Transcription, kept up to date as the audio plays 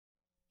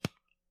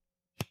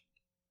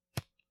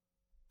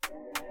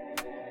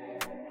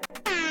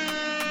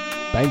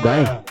Bang,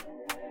 bang.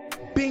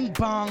 Bing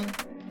bong.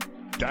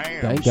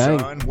 Damn, Gang, gang.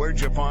 son,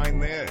 where'd you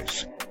find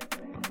this?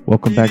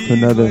 Welcome back to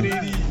another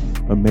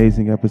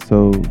amazing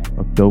episode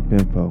of Dope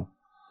Info.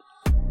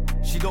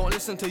 She don't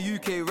listen to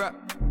UK rap.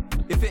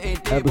 If it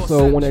ain't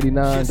Episode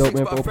 189, Dope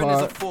Info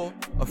Pod.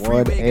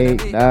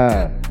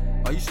 189.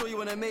 Are you sure you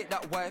wanna make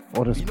that wife?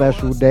 On a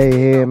special day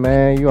here,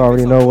 man. You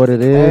already know what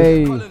it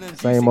is. Hey.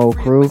 Same old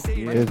crew.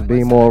 It's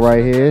B-More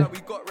right here.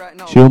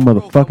 Chill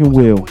motherfucking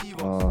will.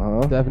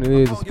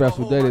 Definitely is a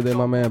special day today,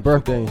 my man.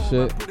 Birthday and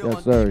shit.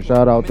 Yes, sir.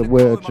 Shout out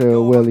to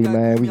Chill Willie,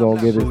 man. We gonna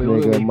give this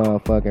nigga a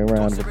motherfucking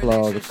round of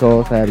applause. Of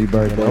course, happy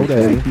birthday.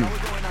 Okay. Thank you.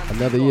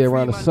 Another year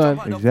around the sun.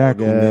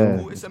 Exactly. Yeah.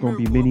 Man. It's gonna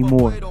be many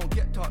more.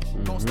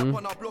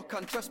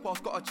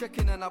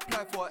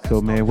 So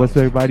man, what's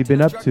everybody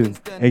been up to?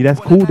 Hey, that's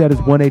cool that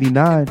it's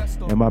 189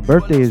 and my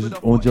birthday is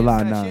on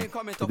July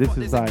 9th. So this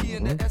is like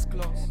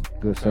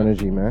Good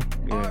synergy, man.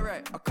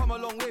 yeah.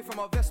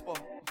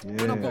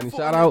 Any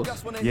shout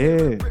outs?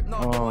 Yeah.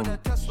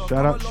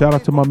 Shout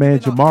out to my man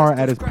Jamar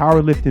at his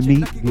powerlifting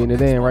meet. Getting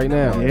it in right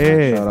now.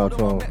 Yeah. Shout out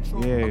to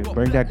him. Yeah.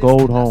 Bring that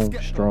gold home.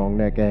 Strong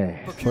neck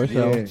ass. For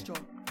sure. Yeah.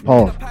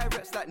 Pause.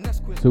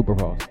 Super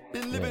pause.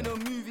 Yeah.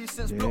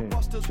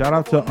 Shout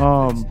out to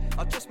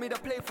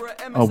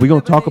we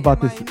gonna talk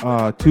about this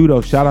too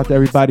though. Shout out to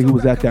everybody who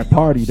was at that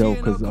party though,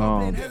 cause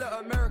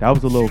that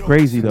was a little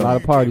crazy though. A lot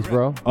of parties,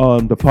 bro.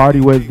 The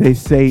party where they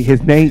say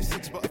his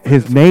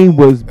name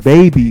was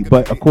Baby,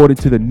 but according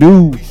to the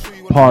new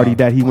party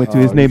that he went to,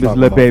 his name is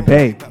Le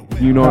Bebe.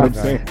 You know what I'm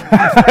saying?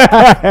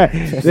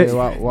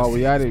 While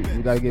we at it,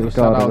 we gotta give a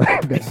shout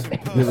out.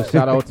 Give a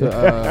shout out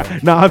to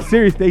No, I'm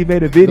serious. They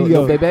made a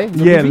video. Le Bebe?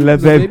 Yeah, Le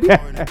Bebe.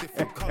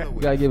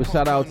 We gotta give a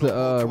shout out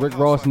to Rick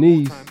Ross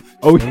knees.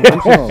 Oh Them yeah.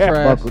 shits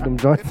trash. Them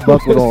joints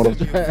buckled on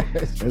him. Trash.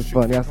 It's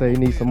funny. I say he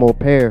needs some more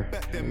pair.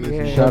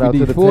 Yeah. Shout out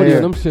to the 40 pair.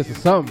 of them shits or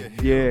something.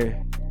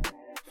 Yeah.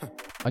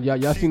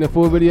 Y'all seen the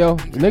full video?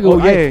 The nigga Oh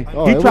was yeah.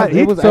 Oh, He tried.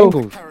 it was so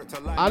angles.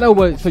 I know,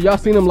 but so y'all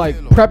seen him like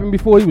prepping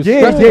before he was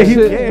Yeah, stretching yeah, and he-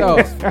 shit? yeah.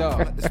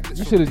 No,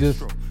 you should have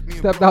just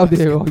stepped out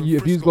there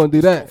if you was gonna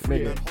do that,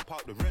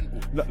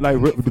 nigga.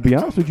 like to be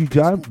honest with you,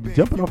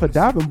 jumping off a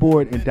diving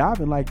board and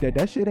diving like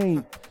that shit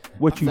ain't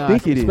what you Nah,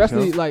 think it is.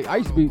 especially huh? like I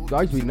used to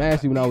be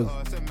nasty when I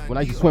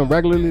used to swim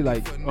regularly,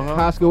 like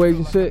high school age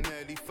and shit.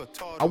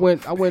 I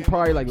went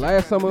probably like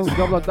last summer,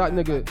 jumped off that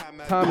nigga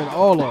timing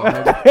all on.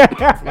 Like,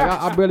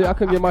 I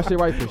couldn't get my shit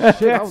right for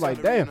shit. I was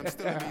like, damn.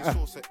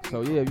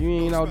 So yeah, if you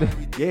ain't out there,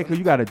 Yeah, cause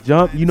you gotta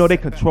jump. You know they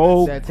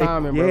control. That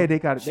timing, yeah,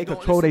 bro. they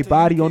control their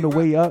body on the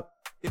way up.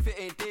 If it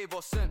ain't Dave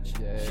or Cinch,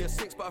 she a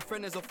 6 but a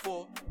friend is a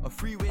 4. A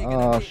freeway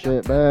Oh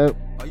shit, man.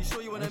 Are you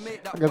sure you wanna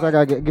make that? I guess I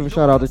gotta give a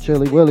shout out to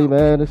Chili Willie,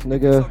 man. This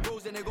nigga.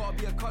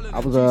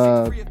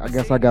 I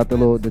guess I got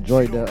the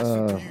joint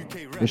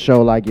to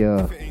show like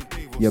your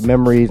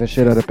memories and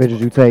shit of the pictures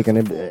you take,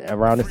 and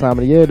around this time of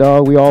the year,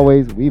 dog, we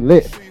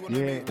lit.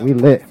 Yeah, We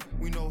lit.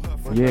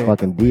 yeah,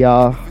 Fucking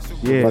DR.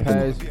 yeah.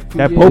 Fucking,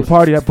 That boat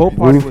party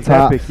was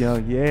Rooftop. epic,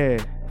 young. Yeah,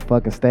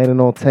 fucking standing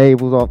on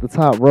tables off the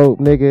top rope,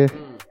 nigga.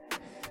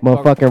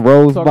 Motherfucking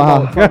rose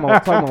bar.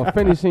 talking about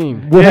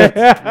finishing. What?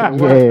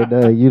 Yeah,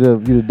 nah,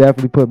 you'd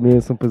definitely put me in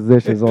some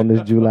positions on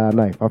this July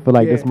 9th. I feel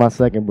like Yeah. this is my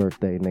second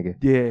birthday, nigga.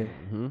 yeah.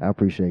 I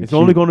appreciate It's you.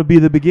 only gonna be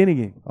the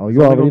beginning. Oh, It's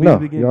you only already gonna be know. the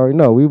beginning. You already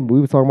know. We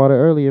were talking about it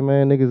earlier,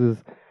 man.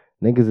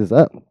 Niggas is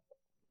up.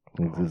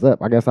 Niggas is up.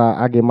 I guess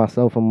I give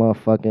myself a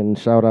motherfucking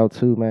shout out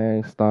too,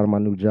 man. Starting my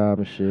new job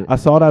and shit. I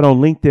saw that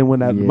on LinkedIn when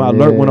my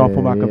alert went off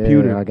on my Yeah,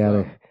 computer. I got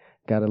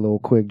a little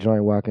quick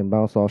joint where I can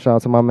bounce off. Shout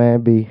out to my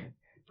man B.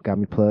 Got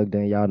me plugged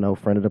in. Y'all know,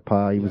 friend of the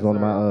pod. He was on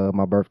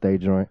my birthday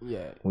joint.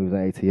 Yeah. We was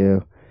in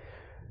ATL.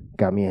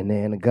 Got me in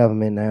there in the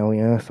government now,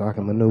 yeah, so I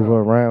can maneuver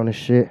around and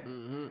shit.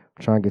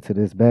 Trying to get to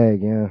this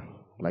bag, yeah.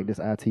 Like this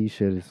IT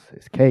shit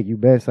is cake. You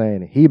been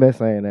saying it. He been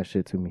saying that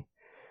shit to me.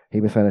 He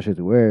been saying that shit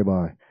to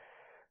everybody.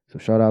 So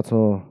shout out to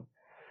him.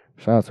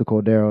 Shout out to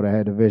Cordero that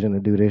had the vision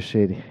to do this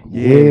shit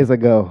years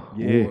ago.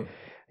 Yeah.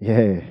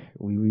 Yeah.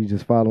 We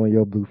just following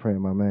your blueprint,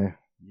 my man.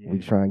 Yeah. We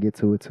trying to get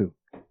to it too.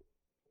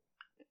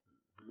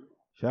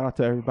 Shout out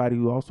to everybody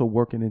who also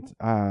working in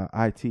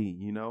IT.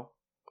 You know.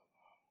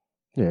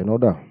 Yeah, no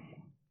doubt.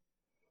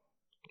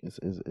 It's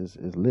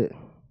lit.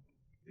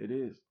 It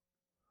is.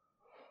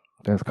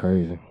 That's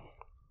crazy.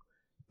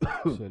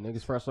 Shit,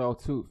 niggas fresh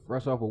off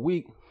a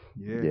week.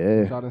 Yeah.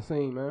 Yeah. Y'all done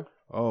seen, man.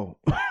 Oh,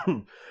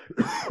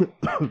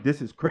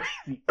 this is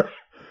crazy.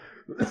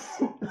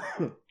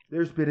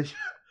 There's been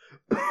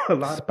a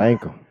lot.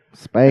 Spank him.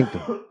 Spanked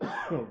him.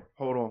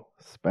 Hold on.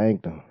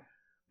 Spanked him.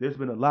 There's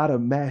been a lot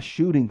of mass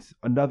shootings.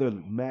 Another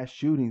mass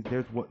shootings.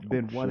 There's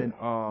been one in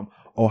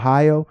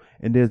Ohio,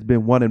 and there's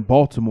been one in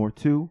Baltimore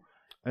too.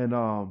 And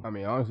I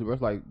mean, honestly, bro,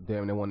 it's like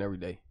damn near one every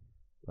day.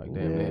 Like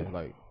damn near,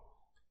 like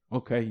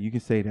okay, you can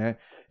say that.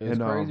 it's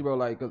And, crazy, bro.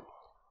 Like, 'cause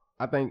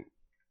I think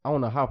I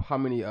don't know how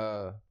many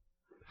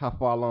how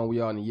far along we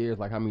are in the years,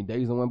 like how many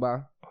days that went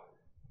by.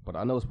 But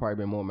I know it's probably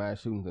been more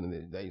mass shootings than it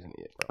is days in the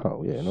year, bro.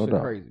 Oh yeah, no Shit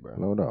doubt. crazy, bro.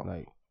 No doubt.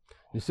 Like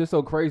it's just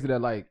so crazy that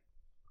like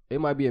it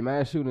might be a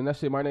mass shooting and that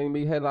shit might not even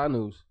be headline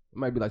news. It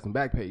might be like some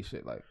back page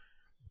shit, like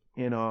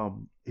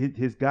and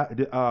his guy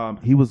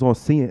he was on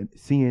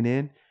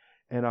CNN,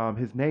 and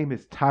his name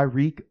is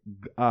Tyreek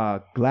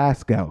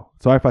Glasgow.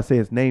 Sorry if I say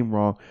his name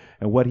wrong.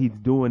 And what he's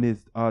doing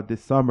is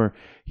this summer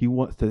he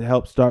wants to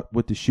help start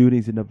with the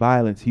shootings and the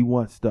violence. He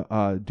wants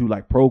to do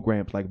like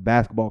programs like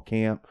basketball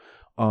camp,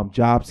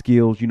 job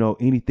skills,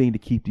 anything to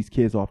keep these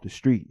kids off the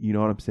street. You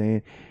know what I'm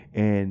saying?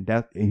 And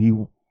he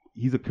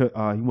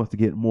wants to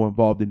get more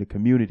involved in the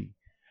community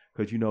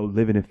because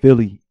living in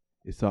Philly,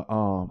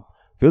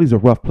 Philly's a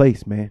rough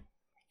place, man.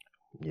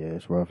 Yeah,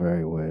 it's rough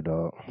everywhere,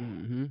 dog.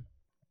 Mm-hmm.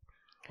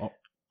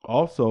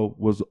 Also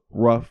was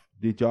rough.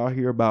 Did y'all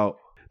hear about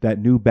that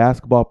new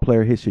basketball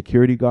player, his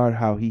security guard,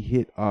 how he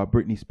hit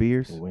Britney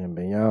Spears?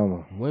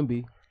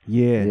 Wemby.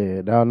 Yeah.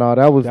 Yeah. No,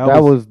 that was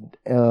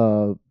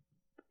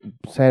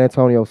San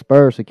Antonio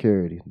Spurs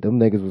security. Them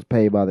niggas was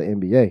paid by the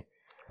NBA.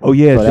 Oh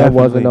yeah, so that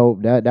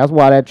wasn't that's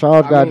why that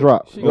charge got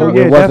dropped. It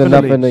wasn't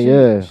nothing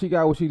to She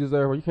got what she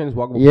deserved. You can't just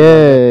walk up.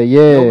 Yeah.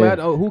 No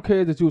matter who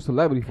cares that you a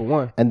celebrity for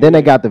one. And then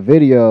they got the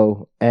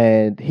video,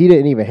 and he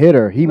didn't even hit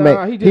her. He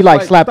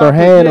like slapped her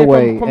hand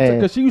away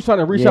because she was trying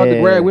to reach out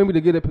to grab Wemby to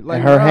get it. Like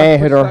and her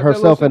hand hit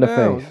herself in the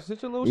face.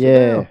 Sit your little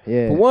shit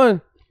down. For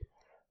one,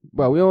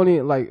 bro, we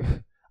only like.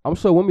 I'm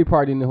sure Wemby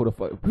probably didn't know who the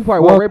fuck. He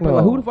probably walked right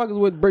like, who the fuck is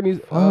with Britney's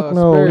Spears?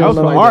 That was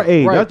from our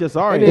age. Right. That's just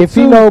our age. If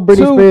he know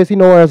Britney Spears, he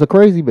know her as a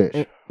crazy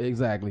bitch.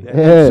 Exactly.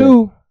 Yeah.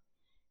 Two.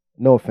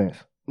 No offense.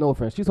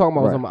 She's talking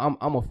about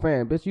I'm a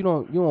fan, bitch. You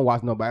don't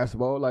watch no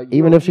basketball. Like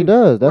even if she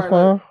does, that's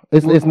fine.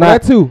 It's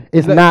not that too.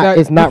 It's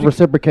not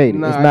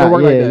reciprocated. Nah, it's not.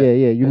 Like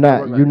that.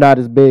 You're not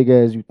as big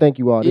as you think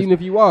you are. Even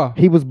if you are.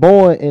 He was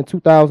born in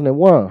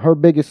 2001. Her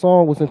biggest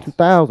song was in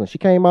 2000. She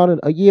came out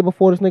a year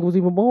before this nigga was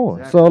even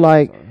born. Exactly. So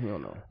like,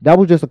 that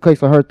was just a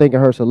case of her thinking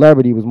her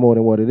celebrity was more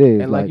than what it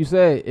is. And like you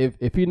said,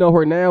 if you know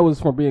her now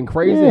is from being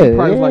crazy, he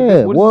probably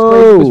was like,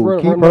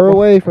 whoa, keep her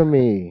away from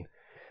me.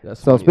 So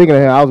funny, speaking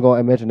of him, I was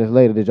gonna mention this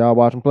later. Did y'all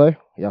watch him play?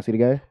 Y'all see the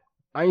game?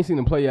 I ain't seen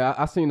him play yet.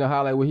 I seen the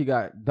highlight where he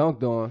got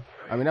dunked on.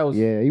 I mean that was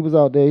he was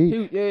out there.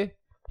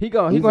 He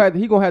gonna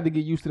have to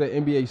get used to that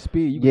NBA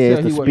speed. You can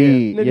tell it's the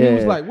speed. Nigga, he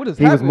was like, what is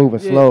he happening?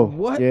 Was moving slow.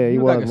 What? Yeah, he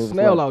was like a moving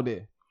snail slow out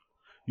there.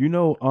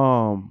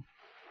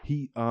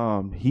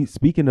 He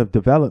speaking of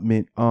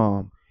development,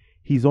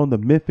 he's on the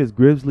Memphis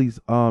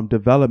Grizzlies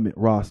development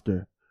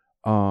roster.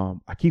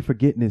 I keep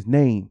forgetting his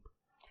name.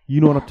 You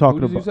know what I'm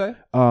talking about?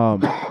 Who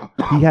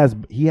did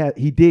you say?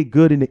 He did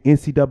good in the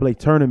NCAA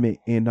tournament,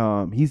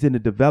 and he's in the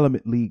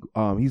development league.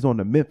 He's on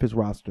the Memphis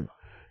roster.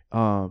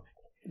 The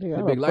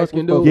big light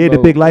skinned dude. Yeah, the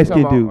big light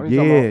skinned dude.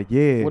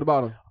 Yeah. What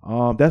about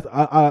him? That's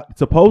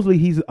supposedly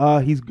he's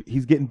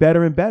getting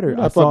better and better. You're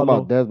not talking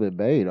about Desmond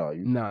Bade, are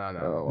you?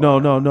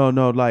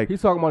 No. Like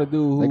he's talking about a dude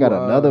who they got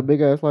another big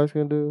ass light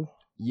skinned dude.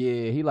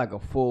 Yeah, he like a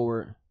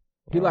forward.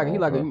 He like you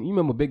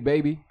remember Big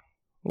Baby?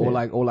 Or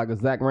like a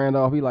Zach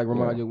Randolph. He like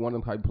reminds you of one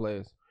of them type of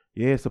players.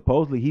 Yeah,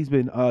 supposedly he's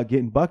been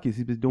getting buckets.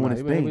 He's been doing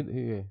his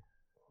thing.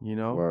 You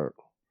know? Right.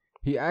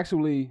 He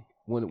actually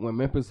when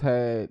Memphis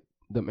had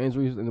them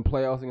injuries in the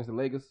playoffs against the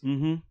Lakers,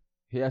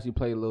 he actually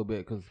played a little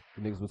bit because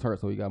the niggas was hurt,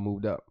 so he got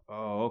moved up.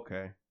 Oh,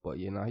 okay. But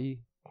he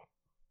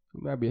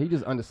might be. He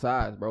just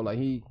undersized, bro. Like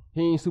he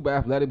ain't super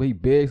athletic, but he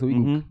big, so he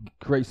can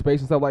create space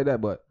and stuff like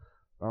that. But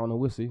I don't know.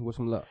 We'll see. Wish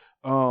him luck.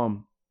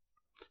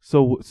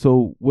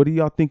 So what do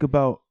y'all think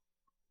about?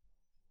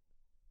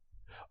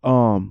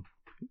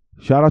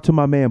 Shout out to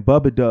my man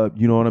Bubba Dub,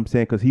 you know what I'm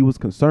saying? Because he was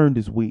concerned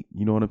this week,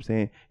 you know what I'm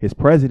saying? His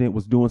president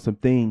was doing some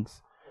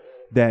things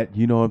that,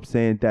 you know what I'm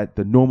saying, that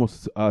the normal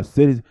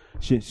citizen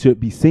should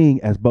be seeing,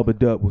 as Bubba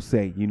Dub will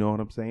say, you know what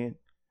I'm saying?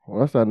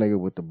 Well, that's that nigga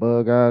with the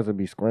bug eyes that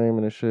be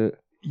screaming and shit.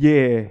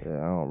 Yeah. Yeah,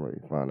 I don't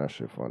really find that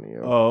shit funny,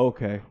 yo. Oh,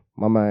 okay.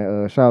 My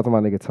man, shout out to my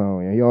nigga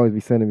Tone, yo. He always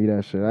be sending me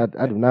that shit.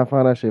 I do not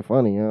find that shit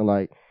funny, yo.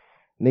 Like,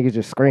 niggas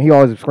just scream. He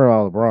always scream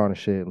all LeBron and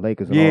shit,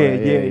 Lakers and all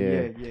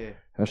that. Yeah.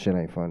 That shit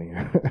ain't funny.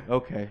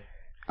 Okay.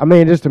 I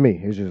mean, just to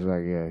me, it's just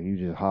like, you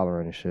just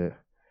hollering and shit.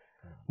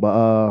 But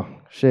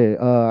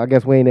I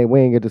guess we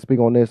ain't get to speak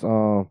on this.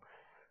 Shout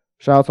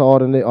out to all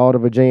the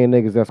Virginia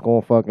niggas that's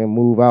gonna fucking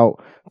move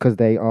out because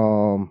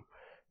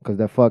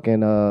that fucking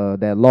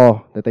that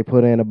law that they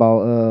put in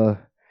about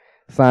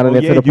signing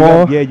into the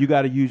porn. You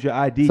got to use your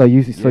ID. So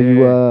you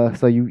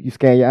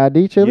scan your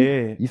ID, Chili?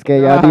 Yeah. You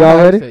scan your ID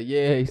already?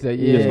 He said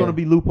yeah. There's gonna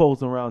be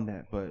loopholes around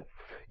that, but.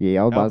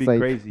 Yeah, I was about to say,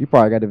 crazy. You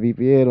probably got the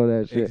VPN on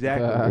that shit.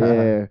 Exactly.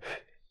 Yeah.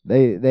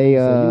 They you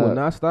will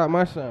not stop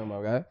my shine,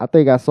 my guy. I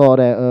think I saw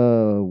that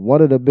one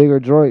of the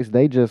bigger joints,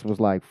 they just was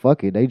like,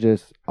 fuck it. They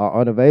just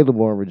are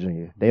unavailable in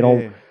Virginia. They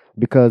don't,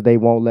 because they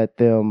won't let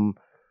them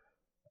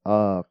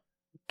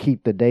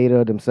keep the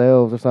data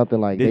themselves or something.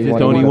 Like they just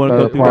don't even want to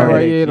go through that.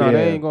 Right,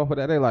 they ain't going for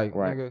that. They like,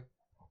 right. Nigga.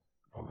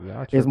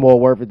 Yeah, it's more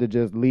worth it to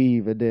just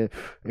leave, and then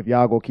if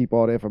y'all gonna keep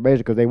all the information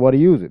because they want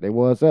to use it, they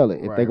want to sell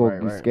it. If they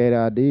gonna scan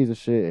IDs and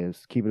shit and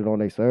keep it on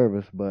their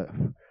service, but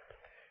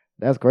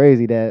that's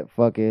crazy that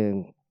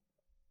fucking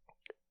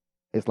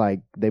it's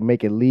like they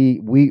make it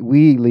weed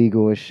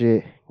legal and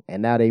shit,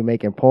 and now they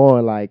making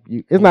porn like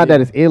it's not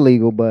that it's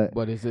illegal, but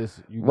it's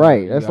just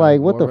right. That's like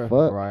what the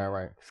fuck,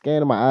 right.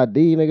 Scanning my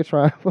ID, nigga,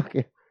 trying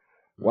fucking.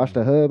 watch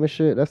the hub and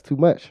shit. That's too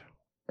much.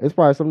 It's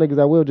probably some niggas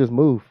that will just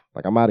move.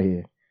 Like, I'm out of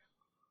here.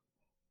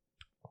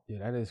 Yeah,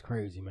 that is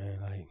crazy, man.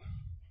 Like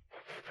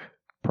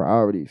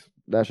priorities.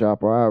 That's your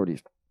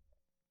priorities.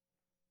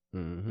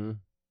 Mm-hmm.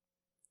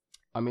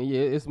 I mean,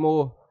 yeah, it's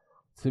more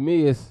to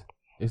me. It's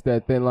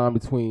that thin line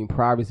between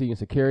privacy and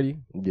security.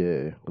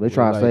 Yeah, they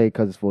try to say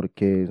because it's for the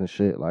kids and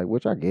shit. Like,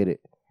 which I get it.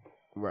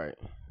 Right.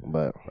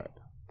 But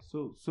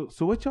So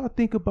what y'all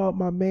think about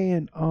my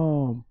man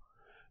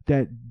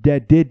that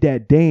did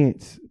that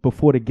dance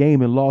before the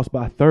game and lost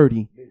by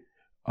 30?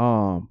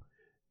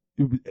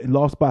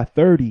 Lost by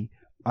 30.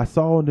 I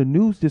saw on the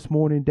news this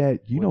morning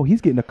that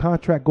he's getting a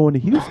contract going to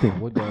Houston.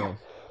 What dance?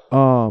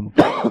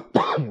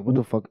 What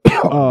the fuck?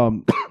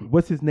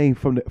 What's his name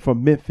from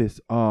Memphis?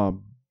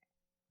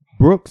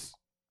 Brooks.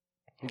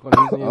 He signed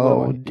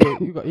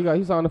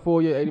a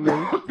 4-year, $80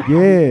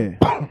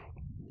 million.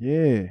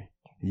 Yeah.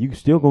 You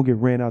still gonna get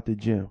ran out the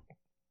gym.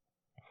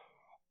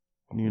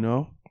 You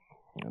know?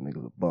 That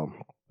nigga's a bum.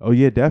 Oh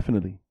yeah,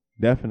 definitely.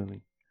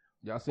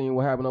 Y'all seen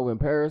what happened over in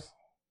Paris?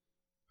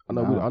 I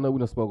know we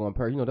done spoke on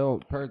Paris.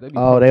 Paris. They be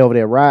they over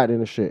there riding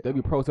and shit. They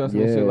be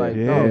protesting and shit like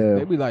no,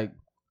 they be like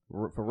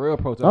for real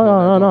protesting.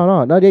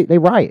 No. They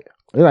riot.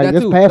 They like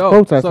this past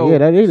protesting.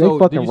 They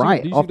fucking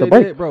riot off the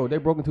break, bro. They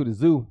broke into the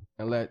zoo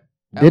and let.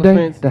 Did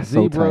elephants, they? That's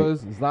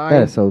zebras, so tight. lions.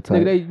 That is so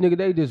tight. Nigga,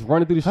 they just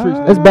running through the streets.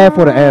 It's bad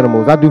for the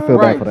animals. I do feel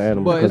right. bad for the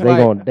animals But because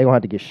they gonna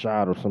have to get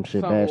shot or some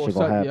shit. Bad shit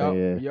gonna happen.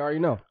 Yeah, you already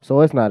know.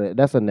 So it's not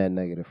that's a net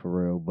negative for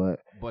real.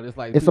 But it's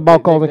like it's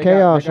about causing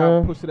chaos, they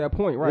got pushed to that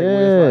point, right?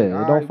 Yeah,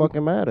 like, it don't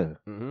fucking matter.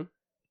 Mm-hmm.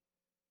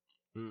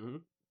 Mm-hmm.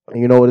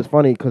 And you know what? It's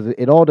funny because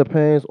it all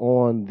depends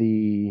on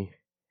the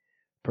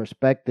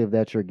perspective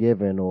that you're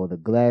given or the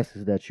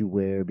glasses that you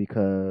wear.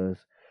 Because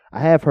I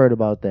have heard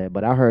about that,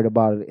 but I heard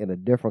about it in a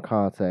different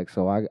context.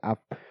 So I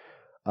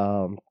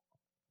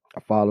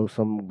follow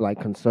some like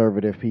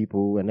conservative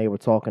people, and they were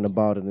talking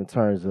about it in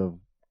terms of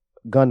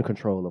gun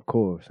control, of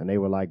course. And they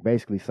were like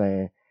basically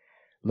saying,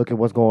 "Look at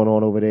what's going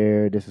on over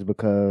there. This is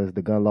because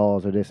the gun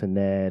laws are this and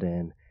that,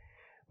 and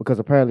because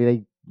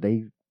apparently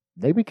they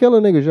be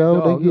killing niggas,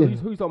 yo." Who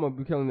you talking about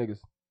be killing niggas?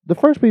 The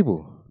French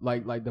people.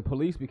 Like the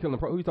police be killing.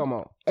 Who you talking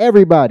about?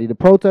 Everybody. The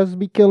protesters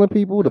be killing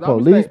people. The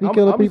police be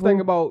killing people. I'm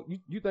thinking about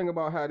you think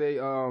about how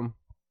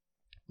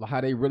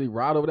they really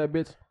ride over that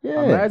bitch.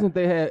 Yeah. Imagine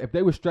if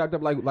they were strapped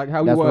up like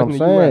how we That's was what I'm in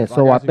the saying. US.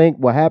 So I think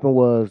what happened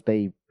was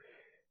they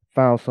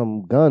found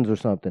some guns or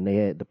something.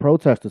 The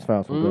protesters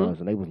found some guns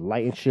and they was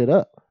lighting shit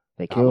up.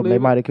 They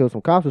might have killed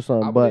some cops or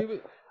something. But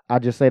I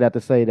just say that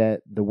to say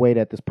that the way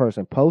that this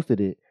person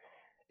posted it,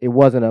 it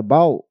wasn't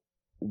about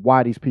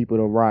why these people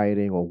are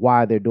rioting or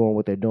why they're doing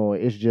what they're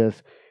doing. It's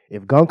just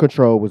if gun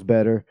control was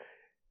better,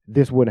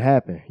 this wouldn't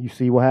happen. You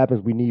see what happens?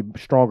 We need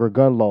stronger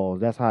gun laws.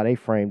 That's how they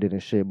framed it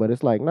and shit. But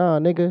it's like, nah,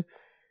 nigga,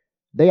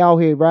 they out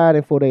here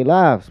riding for their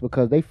lives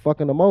because they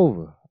fucking them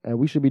over. And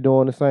we should be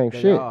doing the same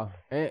shit.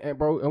 And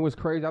bro, it was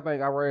crazy. I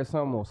think I read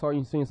something or saw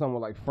you seen something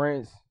like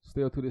France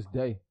still to this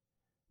day,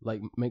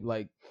 like make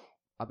like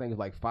I think it's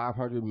like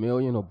 500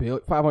 million or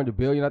 500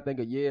 billion I think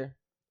a year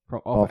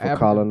from off of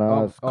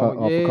colonized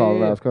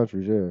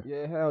countries.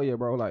 Yeah, hell yeah,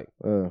 bro. Like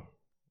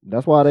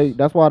that's why they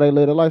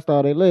live the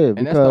lifestyle they live.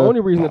 And that's the only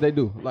reason that they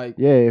do. Like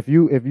if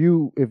you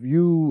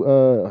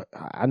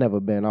I never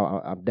been.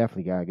 I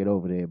definitely gotta get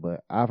over there.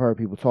 But I've heard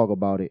people talk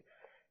about it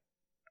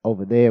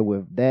over there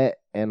with that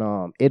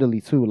and Italy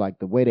too. Like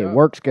the way their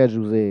work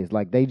schedules is.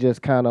 Like they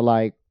just kind of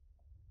like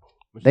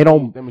they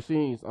don't. The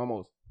machines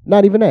almost.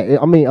 Not even that.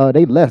 I mean,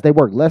 they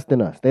work less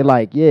than us. They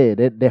like,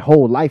 their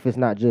whole life is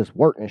not just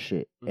work and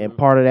shit. Mm-hmm. And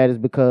part of that is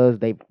because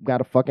they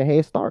got a fucking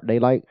head start. They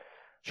like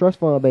trust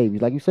fund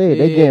babies. Like you said,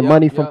 they getting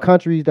money from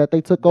countries that they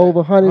took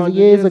over hundreds of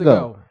years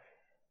ago.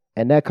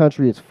 And that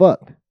country is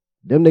fucked.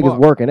 Them niggas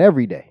working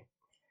every day.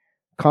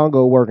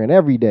 Congo working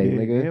every day,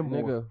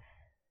 nigga.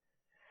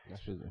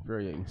 That's just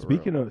infuriating.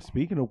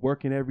 Speaking of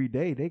working every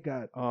day, they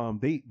got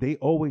they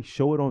always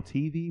show it on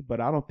TV,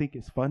 but I don't think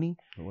it's funny.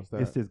 What's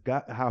that? It's just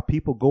how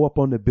people go up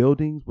on the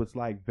buildings with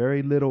like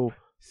very little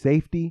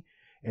safety,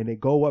 and they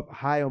go up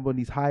high on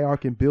these high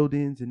arcing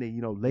buildings, and they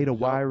lay the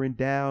wiring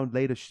down,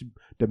 lay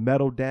the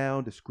metal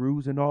down, the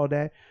screws and all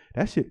that.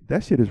 That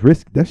shit is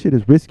risky. That shit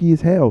is risky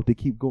as hell to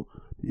keep going.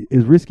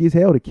 It's risky as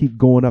hell to keep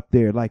going up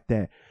there like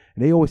that,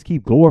 and they always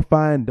keep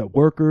glorifying the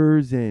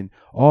workers and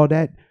all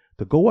that.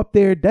 To go up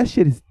there, that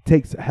shit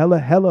takes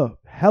hella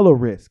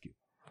risk.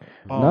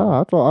 Nah,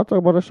 I talk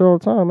about that shit all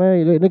the time,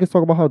 man. Niggas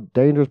talk about how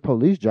dangerous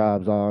police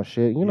jobs are and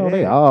shit.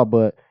 They are,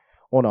 but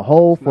on the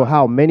whole, for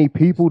how many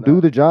people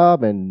do the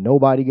job and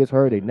nobody gets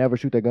hurt, they never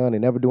shoot their gun, they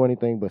never do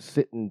anything but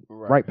sit and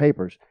write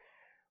papers.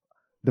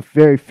 The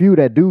very few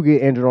that do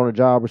get injured on a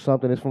job or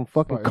something is from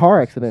fucking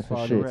car accidents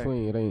and shit.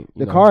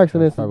 The car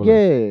accidents,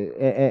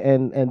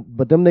 and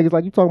but them niggas,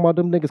 like you talking about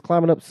them niggas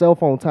climbing up cell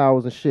phone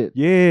towers and shit.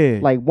 Yeah,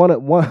 like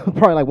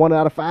probably like 1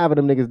 out of 5 of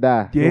them niggas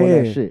die doing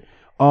that shit.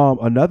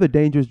 Another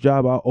dangerous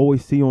job I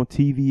always see on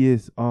TV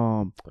is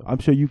I'm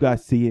sure you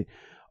guys see it.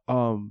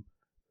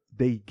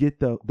 They get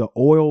the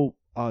oil,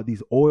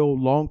 these oil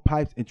long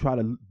pipes and try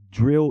to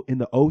drill in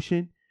the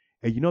ocean.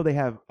 and you know they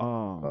have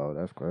Oh,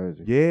 that's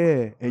crazy.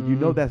 yeah, and you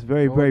know that's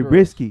very very Girls.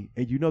 risky,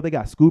 and you know they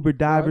got scuba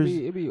divers,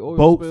 It be oil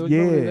boats, spills.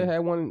 You know, yeah. they had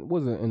one.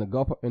 Was it in the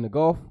Gulf?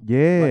 Like yeah,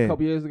 a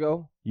couple years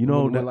ago. you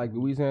know when that, like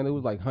Louisiana, it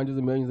was like hundreds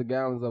of millions of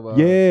gallons of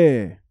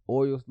yeah,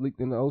 oil leaked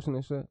in the ocean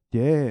and shit.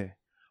 yeah.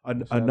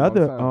 Shit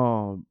happened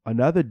all the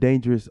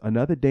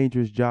Another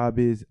dangerous job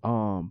is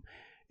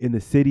in the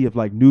city of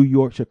like New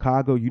York,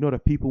 Chicago. You know the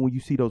people when you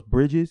see those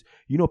bridges,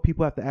 you know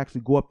people have to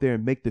actually go up there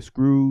and make the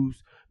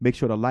screws, make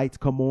sure the lights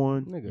come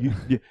on.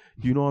 Nigga.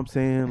 You know what I'm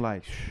saying?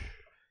 Like,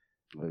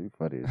 Oh, you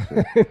funny as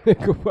shit.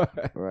 Nigga,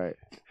 what? Right.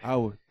 I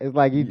would. It's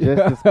like you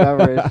just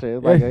discovering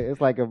shit.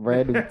 It's like a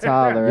brand new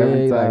toddler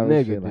every Yeah, like, time.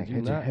 nigga, Shit. Like, did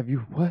you not? have you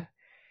what?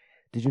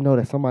 Did you know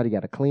that somebody got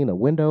to clean the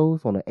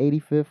windows on the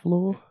 85th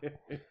floor?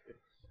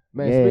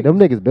 Man, Yeah, them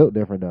niggas built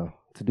different though.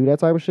 To do that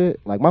type of shit,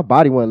 like my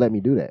body wouldn't let me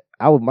do that.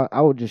 I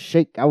would just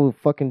shake. I would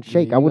fucking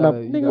shake. Yeah, I would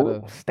you not,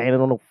 gotta-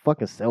 standing on a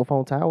fucking cell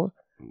phone tower.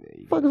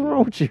 Yeah, Fuck is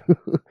wrong with you?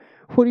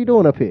 What are you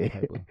doing up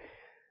here?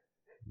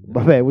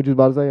 My man, what you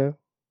about to say?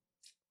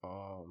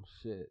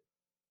 Shit.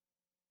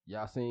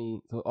 Y'all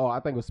seen? I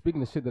think it was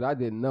speaking of shit that I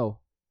didn't know.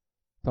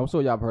 So I'm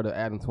sure y'all have heard of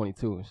Adam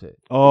 22 and shit.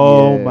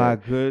 Oh Yeah. my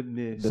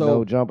goodness. The So-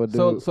 no jumper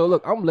dude. So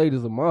look, I'm late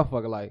as a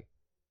motherfucker. Like,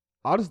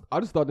 I just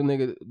thought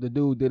the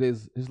dude did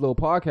his little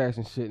podcast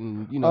and shit,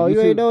 and you know. Oh,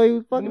 you see- ain't know he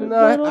was fucking. his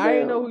Nah, joint on I there?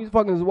 ain't know who he's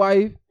fucking his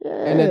wife, Yeah.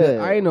 and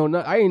then I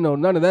ain't know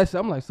none of that shit.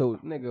 I'm like, so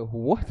nigga,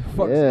 what the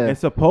fuck? Yeah. And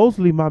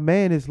supposedly my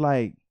man is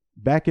like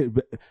back in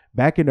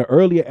the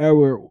earlier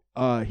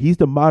era. He's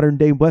the modern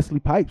day Wesley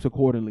Pipes,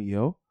 accordingly,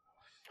 yo.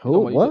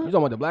 Who? You What? talking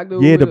about the black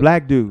dude? Yeah, the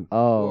black dude.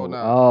 Oh, Oh,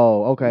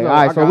 nah. okay. No, All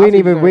I right, so got- we I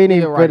didn't see what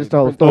even you're saying. finish the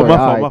whole Right. story. Oh, my All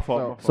fault, right. my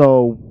fault.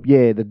 So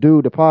yeah, the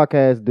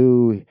podcast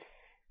dude,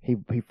 he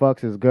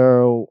fucks his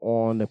girl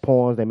on the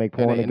porns. They make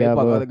porn and they together.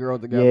 fuck other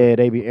girls together. Yeah,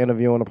 they be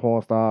interviewing the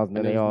porn stars, and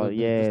then they just- all just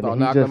yeah. start He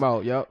knocking just them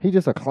out. Yep. he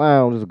just a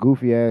clown, just a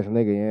goofy ass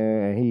nigga.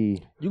 Yeah, and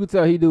he You can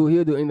tell he'll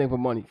do anything for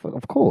money.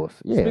 of course.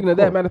 Yeah. Speaking of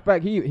that, matter of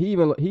fact, he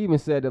even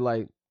said that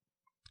like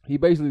he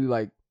basically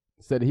like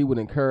said that he would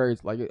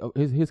encourage like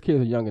his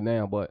kids are younger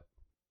now, but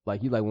like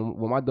he like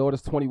when my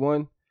daughter's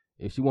 21,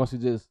 if she wants to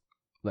just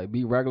like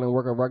be regular and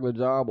work a regular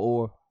job,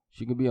 or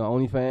she can be on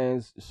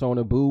OnlyFans showing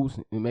her boobs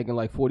and making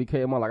like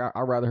 $40K a month, like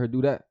I'd rather her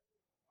do that.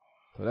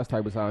 So that's the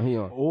type of time he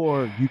on.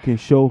 Or you can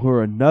show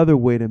her another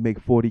way to make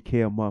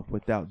 $40K a month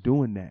without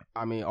doing that.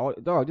 I mean,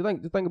 dog,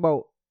 just think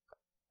about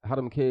how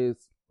them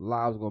kids'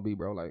 lives gonna be,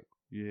 bro. Like,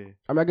 Yeah.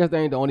 I mean, I guess they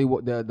ain't the only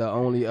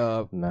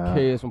Nah.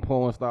 kids from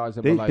porn stars.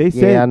 They but like, they Yeah,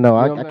 said I know. You know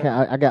I what I'm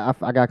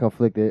can't. I got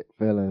conflicted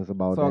feelings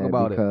about Talk that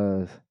about it.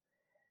 because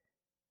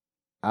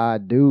I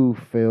do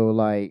feel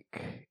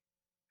like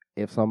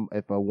if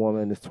a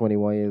woman is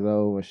 21 years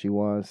old and she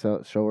wants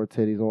to show her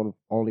titties on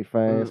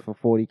OnlyFans for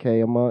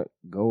 $40K a month,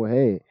 go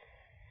ahead.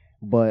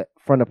 But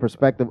from the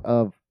perspective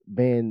of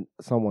being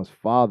someone's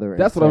father,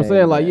 and That's what I'm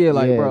saying, like, yeah,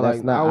 like, bro, that's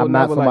like, not, I would I'm not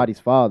never, like- somebody's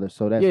father,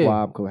 so that's Yeah.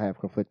 why I'm gonna have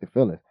conflicted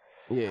feelings.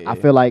 yeah, I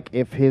feel like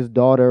if his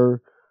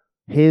daughter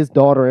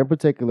in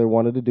particular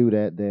wanted to do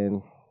that,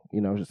 then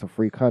it's just a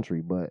free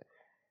country. But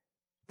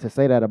to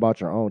say that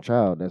about your own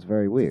child, that's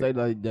very to weird. say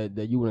like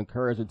that you would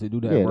encourage her to do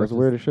that. Yeah, that's versus,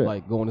 weird as shit.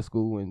 Like going to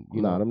school and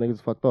Nah, them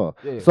niggas fucked off.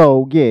 Yeah.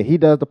 So yeah, he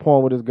does the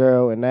porn with his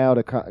girl, and now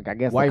I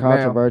guess Wife the now.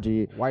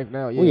 controversy. wife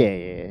now. Yeah, Well,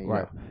 yeah. you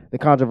Right. know. The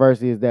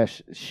controversy is that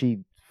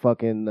she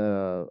fucking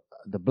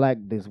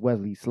this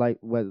Wesley Slight.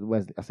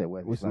 Wesley, I said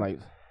Wesley. Which Snipes.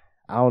 night?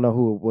 I don't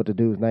know what the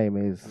dude's name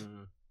is. Mm-hmm.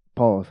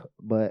 Pause.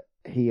 But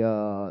he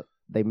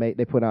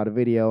they put out a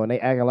video and they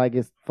acting like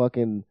it's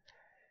fucking.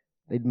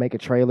 They making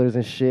trailers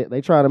and shit.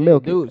 They try to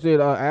milk it. Dude, shit,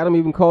 Adam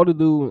even called the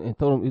dude and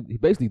told him he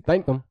basically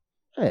thanked him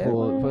Yeah,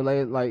 for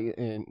man. like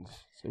and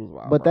it was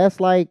wild, But bro. that's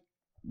like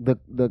the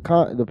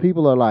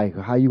people are like,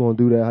 how you gonna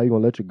do that? How you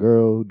gonna let your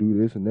girl do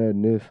this and that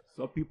and this?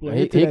 some people are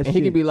And into he that can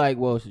shit. be like,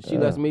 well, she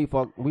lets me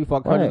fuck. We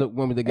fuck hundreds of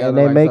women together. And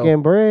they right?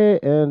 making bread,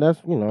 and that's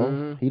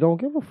Mhm. he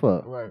don't give a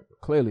fuck. Right,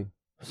 clearly.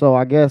 So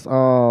I guess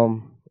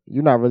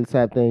you're not really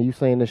tapped in. You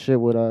seen this shit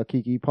with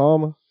Keke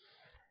Palmer?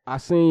 I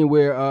seen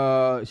where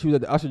she was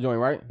at the Usher joint,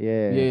 right?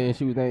 Yeah. Yeah, and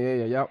she was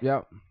there. Yeah,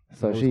 yep.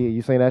 So That was-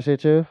 you seen that shit,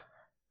 Chill?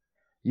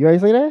 You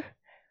ain't seen that?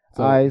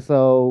 So, All right.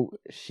 So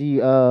she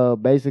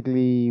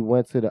basically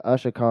went to the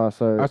Usher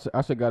concert.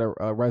 Usher got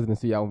a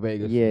residency out in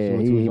Vegas. Yeah, She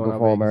went to a he joint out in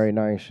performed Vegas. every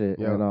night and shit.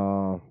 Yeah.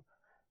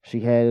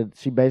 And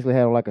she basically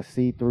had on like a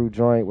see-through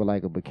joint with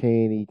like a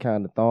bikini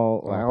kind of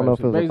thong. Like, I don't know if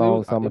it was a Basically, thong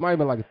or it something. might have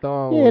been like a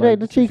thong. Yeah, or like,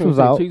 the cheeks was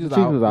out. She was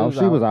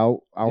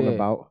out and Yeah.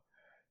 about.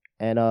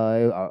 And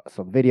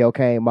some video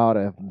came out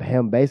of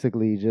him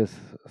basically just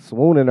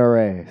swooning her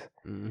ass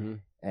Mm-hmm.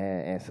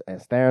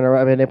 and staring her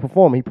up and then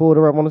performing. He pulled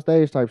her up on the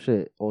stage type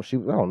shit. Or I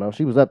don't know.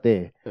 She was up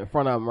there. In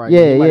front of him, right?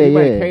 Yeah, he might yeah.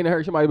 have came to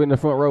her. She might have been in the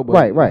front row,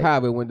 but Right.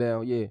 However it went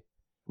down, yeah.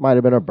 Might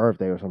have been her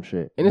birthday or some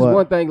shit. And it's But-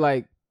 one thing,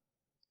 like,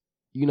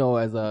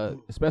 as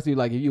especially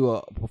like if you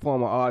a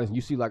performer artist and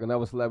you see like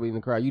another celebrity in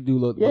the crowd, you do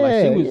look. but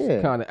like she was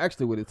Yeah. kind of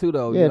extra with it too,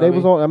 though. Yeah, you know they what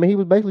was on. I mean, he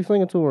was basically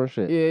singing to her and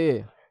shit.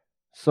 Yeah.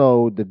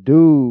 So the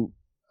dude,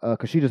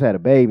 cause she just had a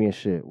baby and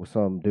shit with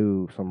some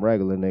dude, some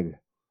regular nigga.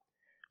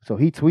 So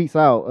he tweets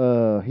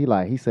out,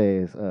 he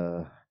says,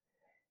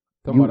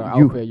 Talking about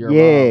an outfit, you're a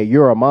mom.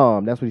 You're a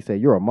mom. That's what he said.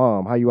 You're a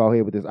mom. How you out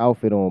here with this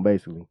outfit on,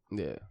 basically?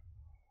 Yeah.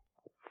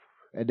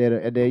 And then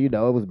it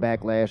was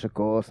backlash, of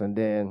course. And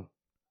then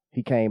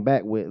he came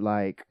back with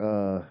like,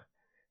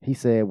 he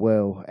said,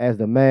 "Well, as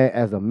a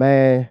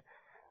man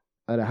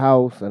of the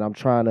house, and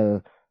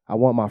I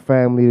want my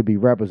family to be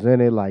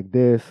represented like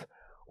this,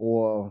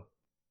 or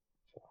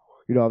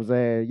you know what I'm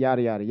saying,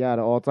 yada yada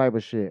yada, all type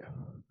of shit."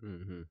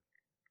 Mm-hmm.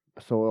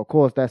 So of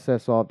course that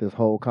sets off this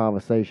whole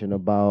conversation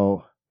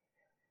about,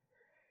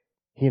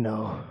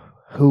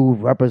 who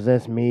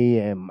represents me,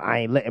 and I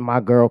ain't letting my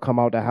girl come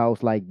out the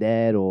house like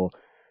that, or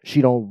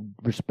she don't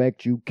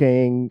respect you,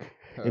 king,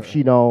 if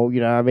she don't, you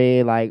know what I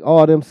mean? Like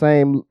all them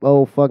same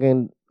old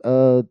fucking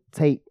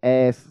tape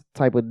ass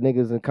type of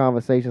niggas and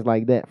conversations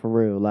like that, for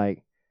real.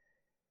 Like,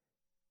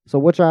 so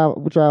what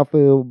y'all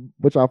feel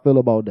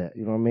about that?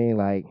 You know what I mean?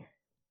 Like,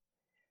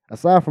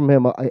 aside from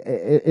him,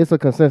 it's a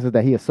consensus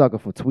that he a sucker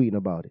for tweeting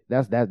about it.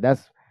 That's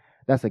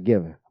a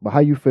given. But how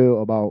you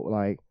feel about,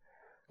 like,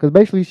 because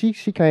basically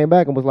she came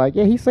back and was like,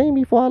 yeah, he seen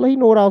me before I left. He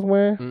knew what I was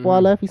wearing before I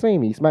left. He seen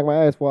me. He smacked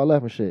my ass before I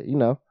left and shit.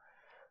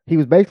 He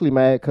was basically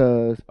mad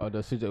because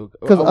Usher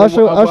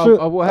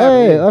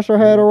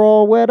had her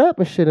all wet up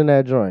and shit in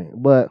that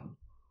joint. But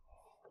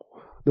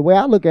the way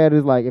I look at it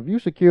is like, if you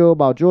secure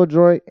about your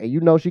joint and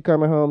you know she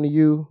coming home to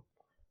you,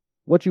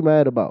 what you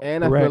mad about?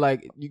 And I feel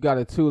like you got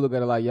to too look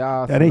at it like,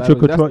 y'all. That ain't your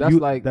control.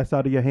 That's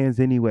out of your hands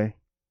anyway.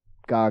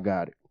 God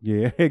got it.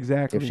 Yeah,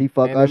 exactly. If she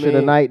fuck Usher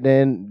tonight,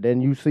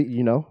 then you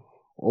see,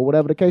 or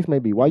whatever the case may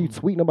be. Why you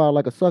tweeting about it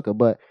like a sucker?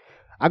 But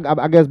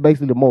I guess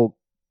basically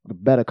the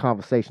better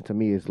conversation to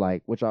me is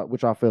like, which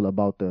I feel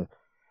about you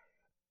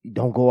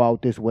don't go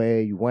out this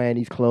way, you wearing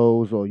these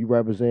clothes, or you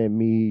represent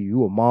me,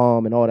 you a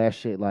mom and all that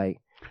shit. Like,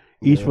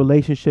 each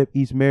relationship,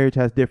 each marriage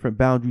has different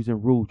boundaries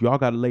and rules. Y'all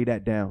got to lay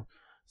that down.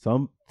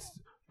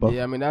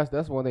 Yeah, I mean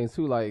that's one thing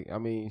too. Like, I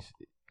mean,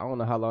 I don't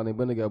know how long they've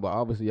been together, but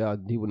obviously y'all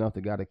deep enough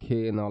to got a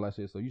kid and all that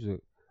shit. So you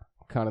should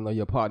kind of know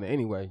your partner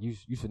anyway.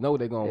 You should know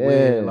they're gonna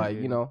win. Like,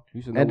 you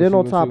should know. And then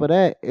on top of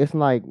that, it's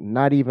like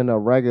not even a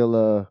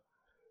regular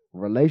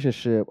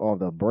relationship on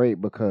the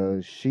break,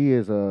 because she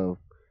is a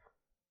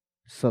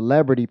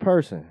celebrity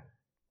person.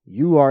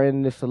 You are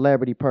in this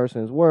celebrity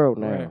person's world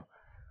now. Right.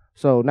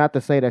 So not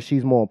to say that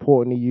she's more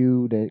important to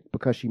you than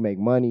because she make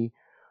money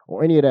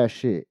or any of that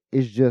shit.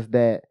 It's just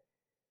that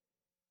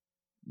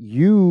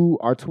you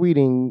are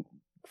tweeting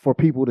for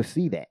people to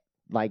see that.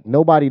 Like,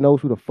 nobody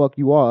knows who the fuck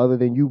you are other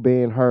than you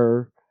being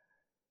her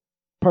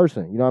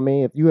person. You know what I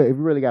mean? If you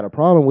really got a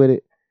problem with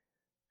it,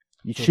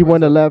 she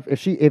wouldn't have left.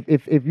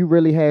 If you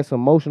really had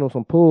some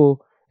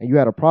pull, and you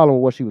had a problem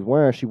with what she was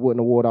wearing, she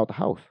wouldn't have wore it out the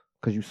house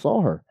because you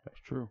saw her.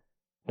 That's true.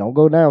 Don't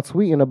go down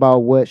tweeting about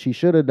what she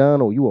should have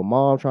done, or you a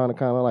mom trying to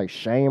kind of like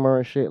shame her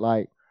and shit.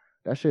 Like,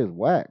 that shit is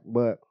whack.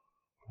 But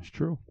it's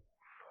true.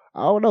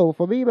 I don't know.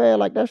 For me, man,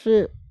 like that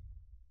shit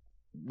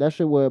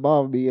would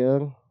bother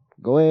me.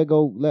 Go ahead,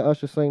 go let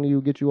Usher sing to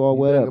you, get you all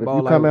wet up. If you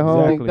coming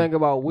home, think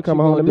about what you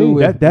coming gonna home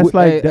do. That's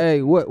like,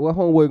 hey, what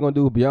homeboy gonna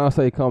do if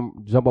Beyonce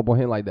come jump up on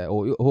him like that,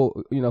 or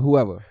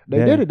whoever?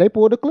 They did it. They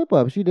pulled the clip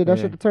up. She did that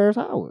shit to Terrence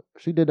Howard.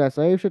 She did that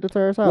same shit to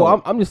Terrence Howard.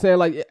 Well, I'm just saying,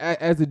 like,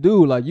 as a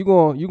dude, like, you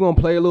gonna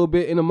play a little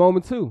bit in the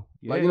moment too.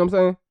 Yeah. Like, you know what I'm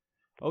saying?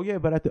 Oh yeah,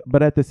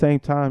 but at the same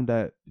time,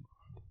 that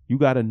you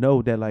got to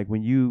know that, like,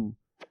 when you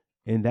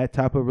in that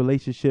type of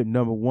relationship,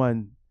 number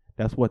one,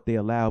 that's what they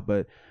allow.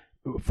 But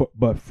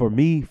for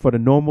me, for the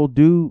normal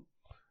dude,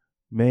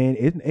 man,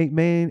 ain't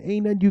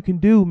nothing you can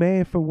do,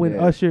 man. From when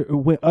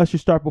Usher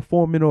start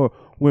performing, or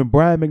when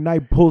Brian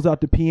McKnight pulls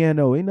out the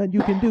piano, ain't nothing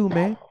you can do,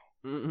 man.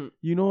 Mm-hmm.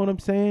 You know what I'm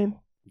saying?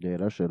 Yeah,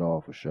 that shit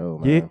all for sure,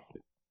 man.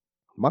 Yeah.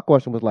 My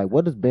question was like,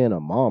 what does being a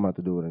mom have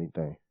to do with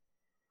anything?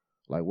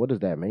 Like, what does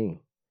that mean?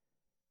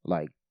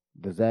 Like,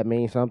 does that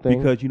mean something?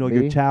 Because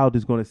your child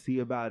is going to see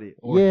about it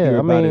or hear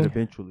about it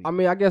eventually. I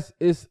mean, I guess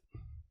it's.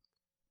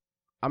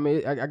 I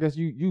mean, I guess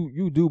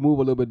you do move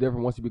a little bit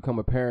different once you become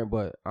a parent,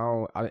 but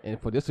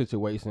and for this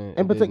situation.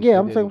 I'm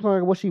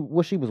saying what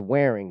she was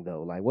wearing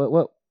though. Like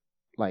what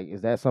like, is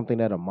that something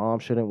that a mom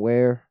shouldn't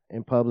wear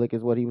in public?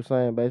 Is what he was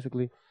saying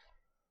basically.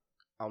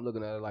 I'm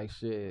looking at it like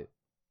shit.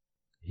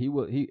 He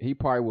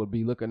probably would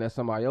be looking at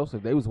somebody else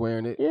if they was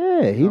wearing it.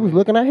 Yeah, he was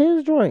looking at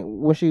his joint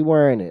when she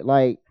wearing it.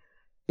 Like,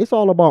 it's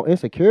all about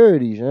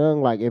insecurities,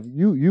 young. Like, if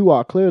you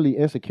are clearly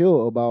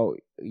insecure about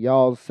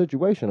y'all's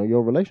situation or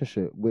your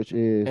relationship, which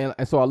is,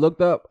 and so I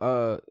looked up.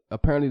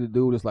 Apparently the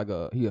dude is like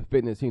he in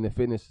fitness,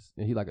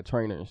 and he like a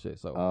trainer and shit.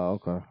 So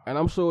okay. And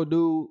I'm sure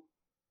dude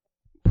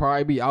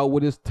probably be out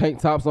with his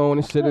tank tops on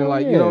and shit, and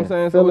like, you know what I'm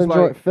saying? So it's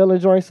like filling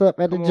joints up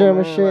at the gym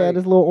and shit, like, at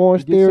this little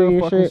Orange Theory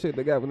and shit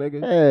together,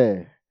 nigga.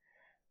 Yeah.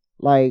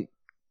 Like,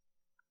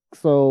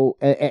 so,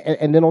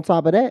 and then on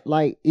top of that,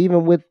 like,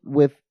 even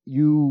with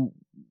you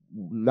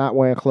not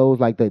wearing clothes,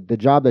 like the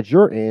job that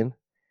you're in,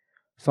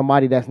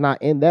 somebody that's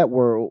not in that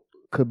world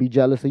could be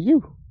jealous of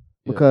you,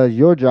 because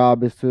your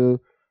job is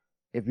to,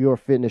 if you're a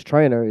fitness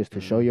trainer, is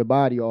to show your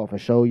body off and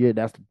show you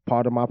that's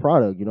part of my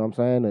product. You know what I'm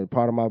saying? And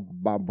part of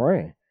my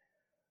brand.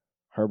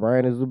 her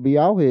brand is to be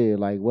out here,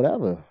 like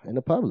whatever, in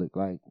the public.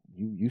 Like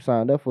you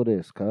signed up for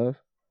this, cuz.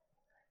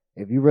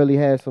 If you really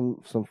had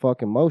some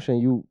fucking motion,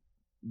 you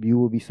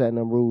would be setting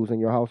them rules in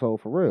your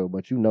household for real.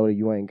 But you know that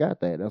you ain't got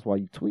that. That's why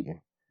you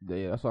tweeting.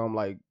 Yeah, that's why I'm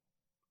like,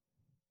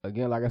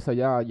 again, like I said,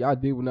 y'all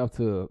deep enough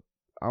to,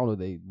 I don't know,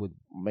 they would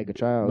make a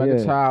child.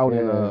 And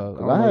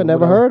 'cause I had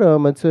never heard of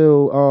them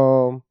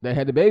until they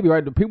had the baby,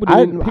 right? The people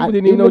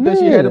didn't even know that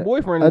she had a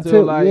boyfriend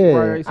until like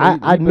right, so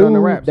I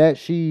knew that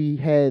she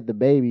had the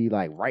baby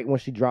like right when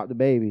she dropped the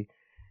baby.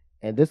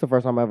 And this is the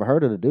first time I ever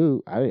heard of the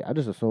dude. I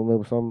just assumed it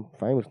was some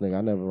famous nigga.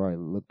 I never really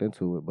looked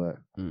into it, but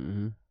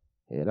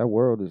yeah, that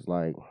world is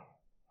like,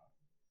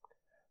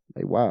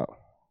 they wild.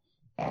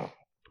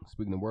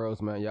 Speaking of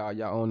worlds, man,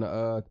 y'all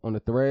on the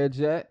threads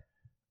yet?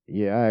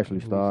 Yeah, I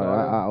actually started.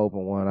 I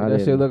opened one. What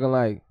that shit looking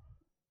like?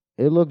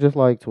 It looked just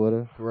like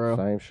Twitter. For real?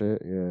 Same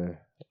shit. Yeah.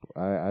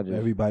 I just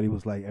everybody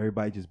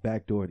just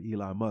backdoored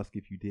Elon Musk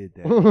if you did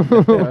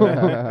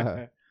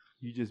that.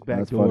 You just backdoored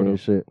That's funny him. as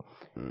shit.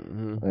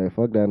 Hey,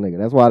 fuck that nigga.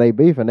 That's why they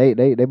beefing.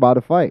 They about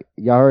to fight.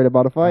 Y'all heard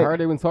about the fight? I heard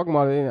they been talking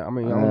about it. I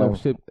mean, I don't know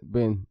if shit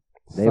been.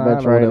 They been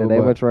training.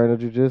 They been training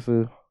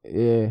jujitsu.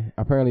 Yeah,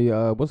 apparently,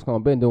 what's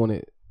called been doing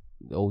it.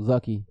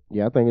 Ozaki.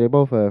 Yeah, I think they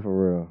both had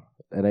for real.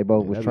 And they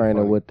both was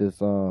training with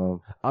this. I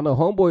know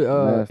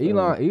homeboy.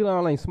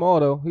 Elon ain't small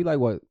though. He like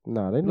what?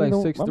 Nah, they like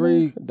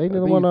 6'3". They need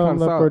one of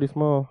them pretty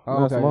small.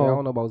 Oh, okay, small. I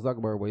don't know about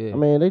Zuckerberg, but yeah. I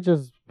mean, they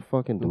just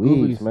fucking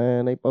dweebs,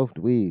 man. They both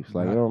dweebs.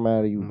 Like it don't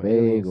matter you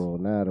big or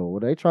not or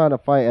they trying to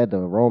fight at the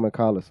Roman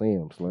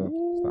Coliseum, Slim.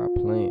 Stop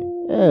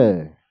playing.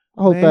 Yeah.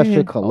 I hope that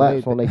shit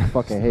collapse on their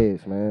fucking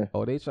heads, man.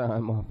 Oh, they trying to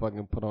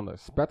motherfucking put on a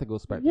spectacle.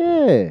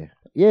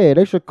 Yeah,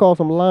 they should call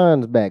some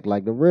lines back,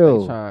 like the real.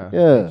 They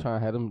trying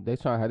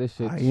to have this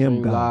shit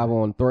streamed live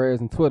on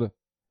Threads and Twitter.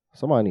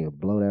 Somebody need to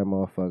blow that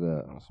motherfucker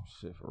up. Some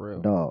shit for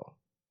real. Dog.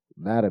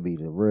 That'll be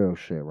the real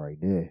shit right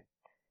there.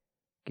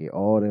 Get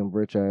all them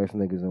rich ass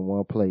niggas in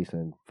one place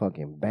and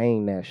fucking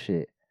bang that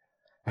shit.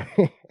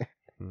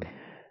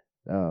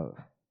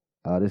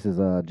 This is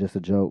just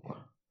a joke.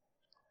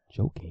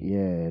 Joking.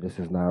 Yeah, this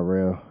is not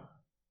real.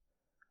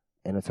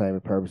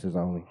 Entertainment purposes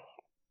only.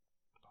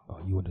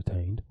 Are you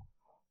entertained?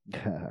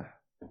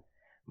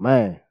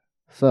 Man,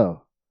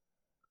 so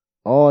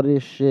all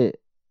this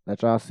shit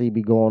that y'all see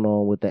be going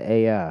on with the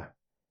AI,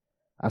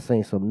 I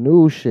seen some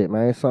new shit,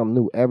 man. Something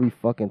new every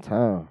fucking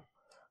time.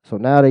 So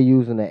now they're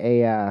using the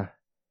AI.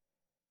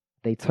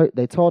 They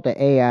taught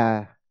the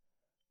AI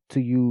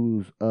to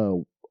use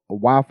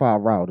Wi-Fi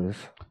routers.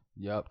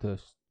 Yup.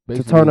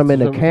 To turn them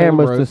into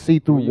cameras to see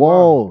through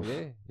walls.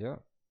 Yeah.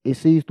 It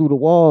sees through the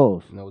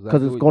walls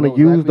because it's going to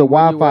use the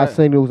Wi-Fi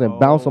signals and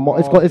bounce them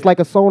off. It's like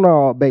a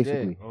sonar,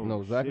 basically. Yeah.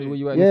 Know exactly where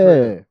you at.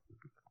 Yeah,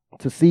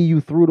 to see you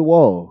through the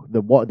wall.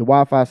 The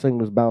Wi-Fi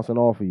signal is bouncing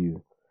off of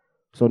you.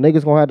 So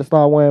niggas gonna have to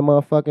start wearing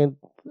motherfucking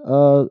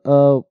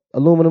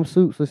aluminum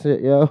suits and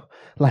shit, yo.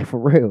 Like for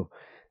real,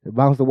 it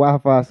bounce the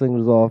Wi-Fi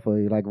signals off of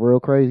you, like real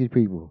crazy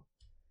people.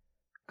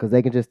 Because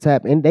they can just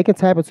tap in. They can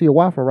tap into your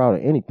Wi-Fi router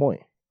at any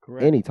point,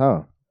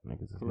 anytime.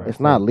 It's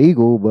not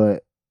legal,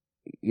 but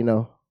you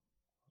know.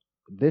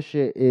 This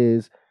shit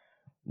is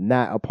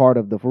not a part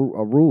of the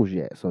rules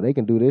yet, so they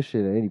can do this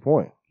shit at any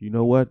point. You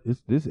know what?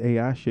 This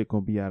AI shit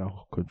gonna be out of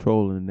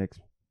control in the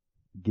next.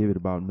 Give it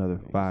about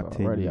another 5-10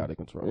 years. Already out of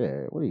control.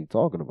 Yeah, what are you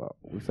talking about?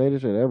 We say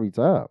this shit every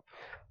time,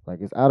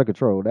 like it's out of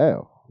control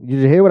now. Did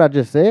you hear what I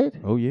just said?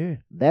 Oh yeah,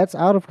 that's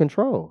out of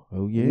control.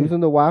 Oh yeah,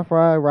 using the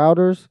Wi-Fi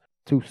routers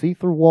to see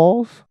through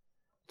walls,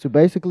 to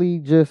basically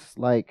just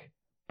like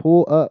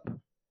pull up.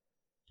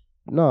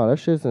 No, that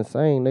shit's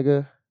insane,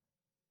 nigga.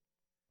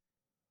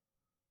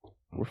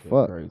 We're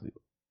fucked. Crazy.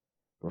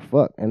 We're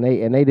fucked. And they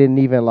didn't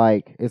even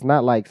like, it's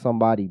not like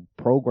somebody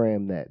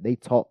programmed that. They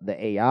taught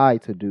the AI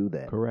to do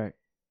that. Correct.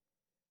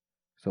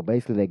 So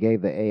basically they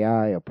gave the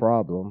AI a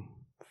problem,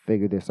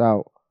 figured this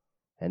out,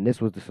 and this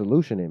was the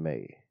solution it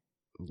made.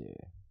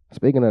 Yeah.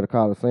 Speaking of the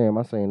Coliseum,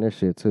 I seen this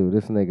shit too.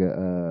 This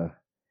nigga,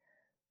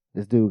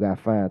 this dude got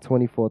fined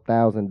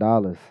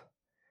 $24,000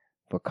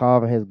 for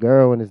carving his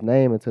girl and his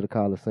name into the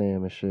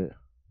Coliseum and shit.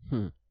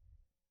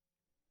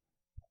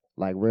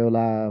 Like real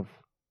live.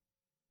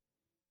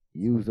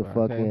 Use a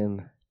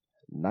fucking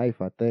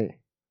knife, I think.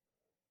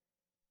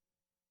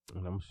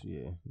 And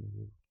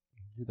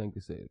you think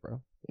this is,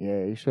 bro?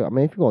 Yeah, you should. I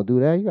mean, if you're gonna do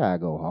that, you gotta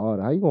go hard.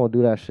 How you gonna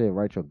do that shit?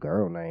 Write your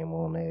girl name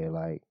on there,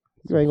 like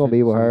you ain't gonna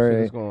be with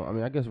her. I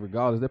mean, I guess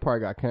regardless, they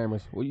probably got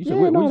cameras. Well, you they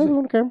was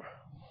on the camera.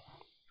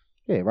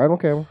 Yeah, right on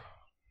camera.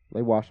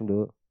 They watch them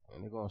do it,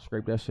 and they're gonna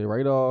scrape that shit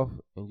right off,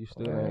 and you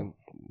still ain't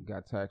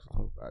got taxed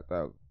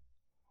 $25,000.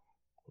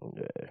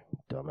 Yeah,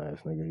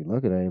 dumbass nigga. He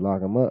lucky they ain't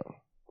lock him up.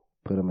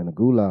 Put him in a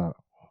gulag.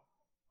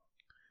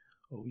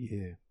 Oh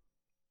yeah.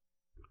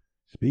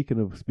 Speaking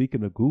of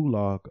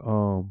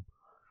gulag,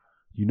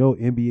 you know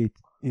NBA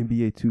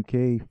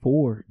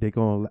 2K4 they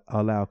gonna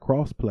allow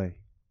crossplay.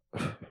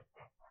 You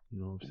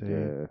know what I'm saying?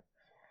 Yeah.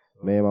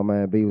 Me and my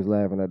man B was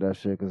laughing at that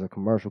shit because a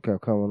commercial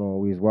kept coming on.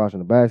 We was watching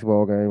the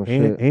basketball game and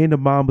shit. And the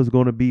Mamba's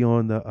gonna be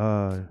on the.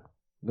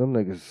 Them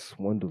niggas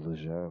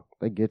swindlers, yo.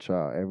 They get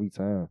y'all every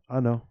time.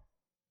 I know.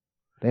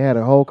 They had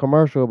a whole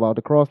commercial about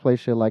the crossplay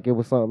shit like it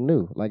was something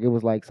new. Like it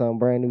was like some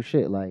brand new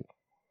shit. Like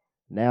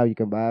now you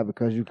can buy it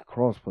because you can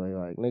crossplay.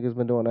 Like niggas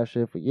been doing that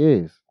shit for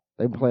years.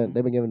 They been playing.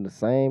 They been giving the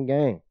same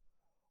game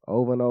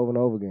over and over and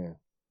over again.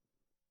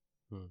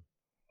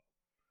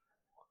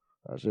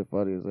 That shit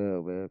funny as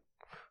hell, man.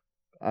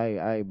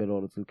 I ain't been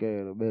on the 2K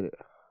in a minute.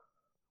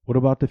 What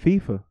about the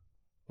FIFA?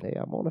 Hey,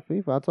 I'm on the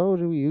FIFA. I told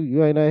you,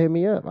 you ain't hit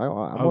me up. I'm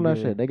on that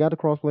shit. They got the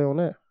crossplay on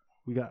that.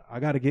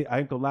 I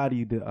ain't gonna lie to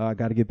you. I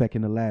gotta get back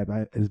in the lab.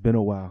 It's been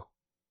a while.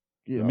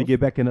 Yeah, Let me get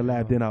back in the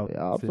lab, then I'll.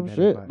 Yeah, some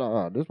shit.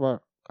 Nah, this one.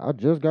 I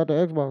just got the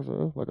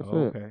Xbox. Like I said,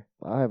 okay.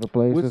 I haven't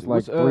played since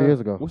like 3 years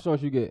ago. Which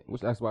ones you get?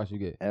 Which Xbox you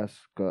get?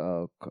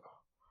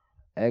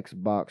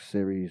 Xbox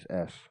Series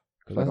S.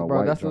 That's,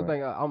 bro, that's the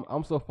thing.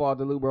 I'm so far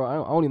to loop, bro. I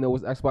don't even know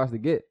which Xbox to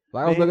get.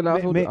 Like I was looking out,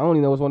 I don't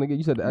even know which one to get.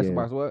 You said the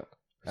Xbox what?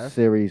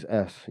 Series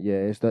S. Yeah,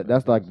 it's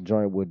that's like the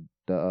joint with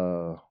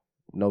the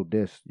no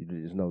disc.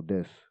 There's no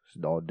disc.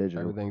 It's all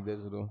digital. Everything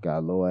digital. Got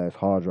a low ass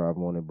hard drive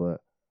on it,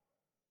 but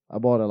I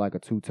bought it like a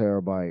 2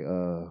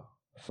 terabyte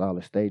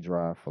solid state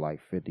drive for like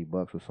 $50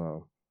 or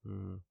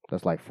something.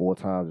 That's like 4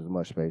 times as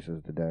much space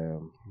as the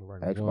damn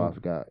Xbox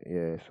got.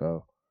 Yeah,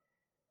 so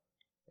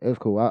it was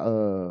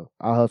cool.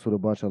 I hustled a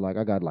bunch of I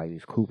got like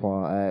these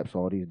coupon apps,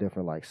 all these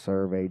different like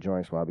survey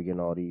joints where I be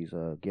getting all these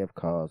gift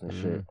cards and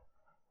shit.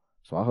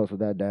 So I hustled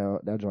that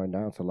joint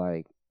down to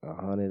like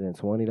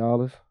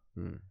 $120.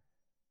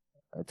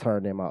 I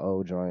turned in my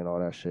old joint and all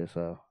that shit,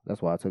 so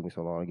that's why it took me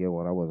so long to get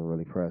one. I wasn't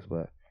really pressed,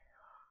 but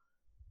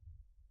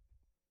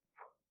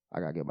I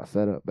gotta get my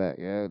setup back.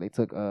 Yeah, they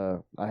took I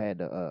had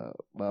the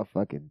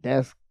motherfucking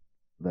desk,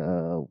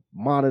 the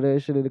monitor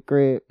and shit in the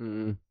crib.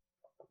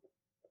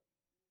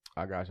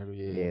 I got you.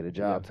 Yeah, the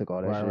job took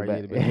all that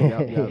shit back.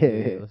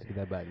 Yeah, let's get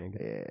that back,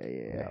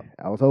 nigga. Yeah.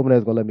 I was hoping they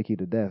was gonna let me keep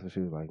the desk, and she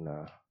was like,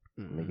 "Nah,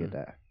 let me get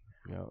that."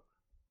 Yep.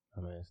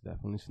 I mean, it's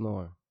definitely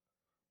snoring.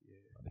 Yeah.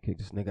 About to kick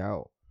this nigga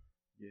out.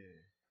 Yeah.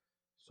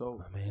 So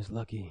my man's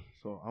lucky.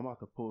 So I'm about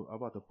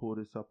to pull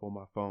this up on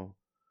my phone.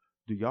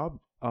 Do y'all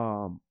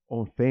on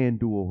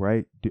FanDuel,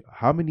 right?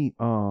 How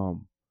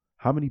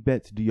many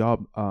bets do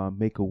y'all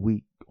make a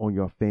week on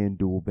your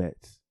FanDuel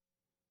bets?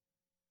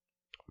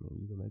 I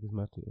mean, you can make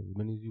as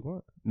many as you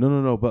want.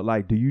 No. But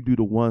like, do you do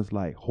the ones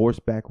like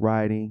horseback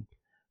riding?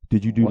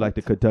 Did you do like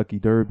the Kentucky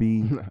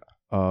Derby?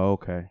 Oh,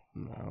 okay.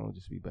 No, I don't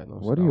just be betting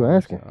on. What are you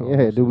asking?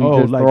 Yeah, do we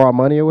just throw our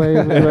money away?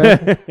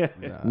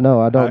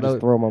 No, I don't just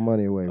throw my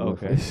money away.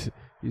 Okay.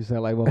 You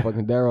sound like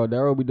motherfucking Daryl.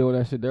 Daryl be doing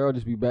that shit. Daryl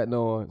just be betting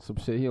on some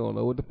shit. He don't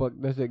know what the fuck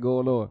that shit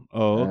going on.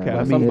 Oh,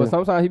 okay. But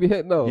sometimes he be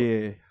hitting though.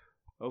 Yeah.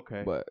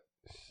 Okay. But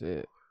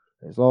shit.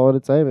 It's all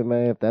entertainment,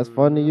 man. If that's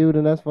fun to you,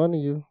 then that's fun to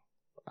you.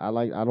 I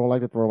don't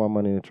like to throw my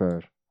money in the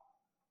trash.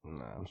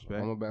 Nah, I'm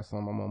gonna bet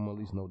some. I'm gonna at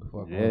least know what the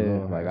fuck.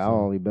 Yeah, like I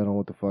only bet on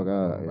what the fuck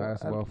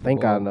basketball, I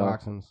think I know.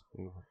 Boxings,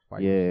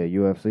 yeah,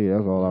 UFC.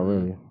 That's all I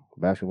really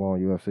basketball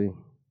and UFC.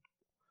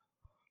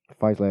 The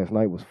fights last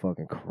night was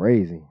fucking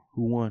crazy.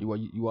 Who won?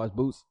 You watch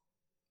Boots?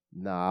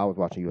 Nah, I was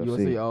watching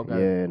UFC. Okay.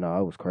 Yeah, no,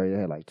 it was crazy. They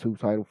had like 2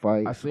 title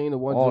fights. I seen the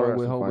one joint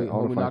with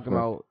homie knocked him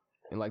out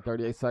in like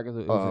 38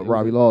 seconds.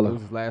 Robbie Lawler. It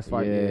was his last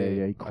fight.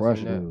 Yeah, he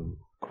crushed him.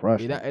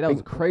 That was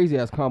a crazy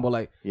ass combo.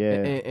 Like,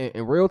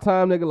 in real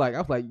time, nigga, like, I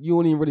was like, you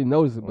wouldn't even really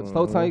notice it. But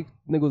slow time,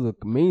 nigga was a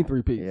mean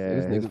 3-piece. Yeah,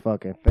 this nigga, his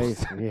fucking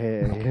face.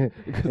 Yeah.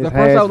 Because at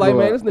first I was like,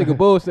 man, this nigga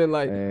bullshit.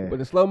 Like, but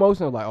in slow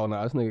motion, I was like, oh,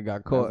 nah, this nigga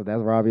got caught. That's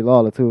Robbie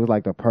Lawler, too. It was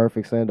like the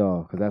perfect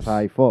send-off. Because that's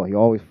how he fought. He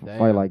always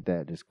fight like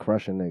that, just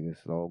crushing niggas,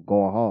 so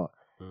going hard.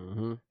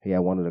 He had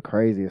one of the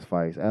craziest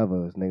fights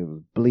ever. This nigga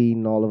was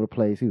bleeding all over the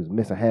place. He was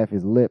missing half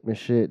his lip and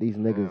shit. These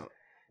niggas...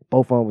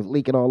 Both of them was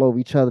leaking all over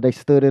each other. They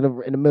stood in the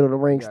middle of the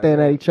ring,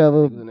 staring at each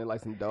other. And then like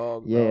some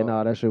dogs. Yeah,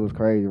 nah, that shit was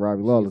crazy.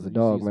 Robbie Lawler's a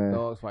dog, man.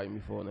 Dogs fighting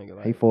before, nigga.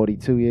 Like, he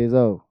 42 years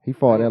old. He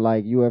fought at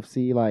like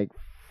UFC like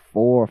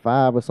 4 or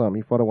 5 or something.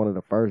 He fought at one of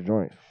the first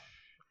joints.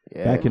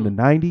 Yeah. Back in the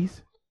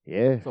 90s?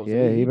 Yeah,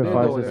 he been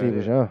fighting since he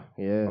was young.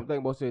 Yeah. I'm thinking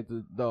about shit,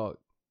 dog.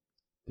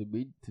 To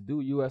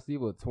do UFC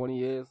for 20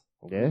 years.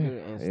 Yeah,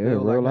 and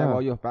still like have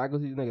all your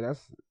faculties, nigga. That's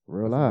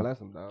real life.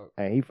 Blessing, dog.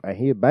 And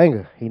he a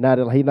banger. He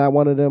not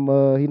one of them.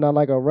 He not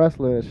like a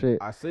wrestler and shit.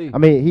 I see. I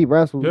mean, he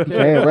wrestles. He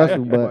can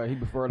wrestle, but he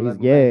prefer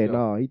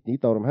he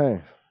throw them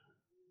hands.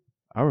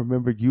 I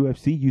remember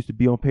UFC used to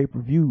be on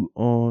pay-per-view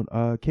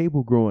on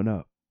cable growing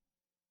up.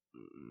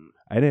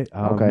 I didn't.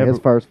 His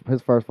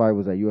first fight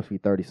was at UFC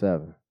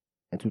 37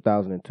 in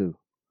 2002.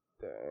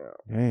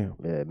 Damn.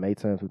 Yeah, May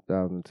 10,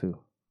 2002.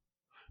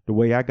 The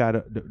way I got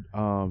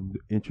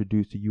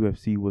introduced to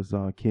UFC was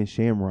Ken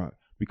Shamrock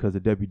because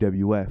of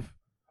WWF,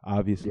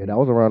 obviously. Yeah, that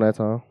was around that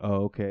time.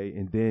 Oh, okay.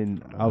 And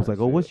then I was like,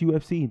 oh, what's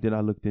UFC? And then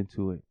I looked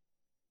into it.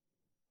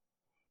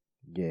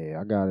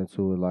 Yeah, I got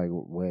into it like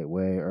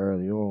way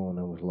early on.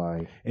 It was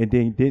like, and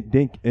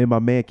then my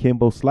man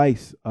Kimbo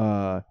Slice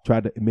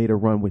made a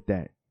run with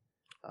that.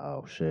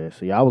 Oh shit!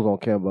 See, I was on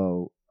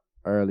Kimbo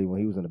early when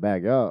he was in the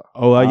backyard.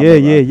 Oh yeah.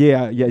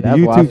 The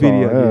YouTube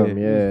video.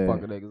 Yeah.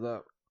 Fucking niggas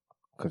up.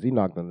 Cause he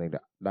knocked that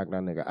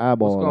nigga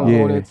eyeball. What's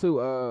going on there too?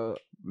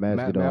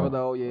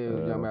 Masvidal.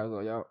 Young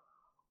Masvidal,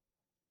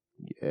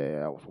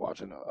 Yeah, I was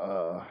watching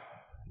a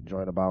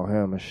joint about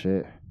him and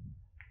shit.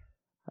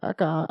 I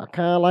kind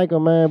of like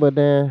him, man, but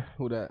then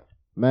Who that?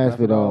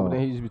 Masvidal. But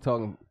then he just be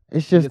talking.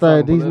 It's just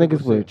these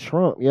niggas with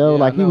Trump, yo. Yeah,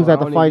 like he was at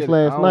the fights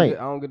last night.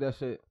 I don't get that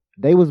shit.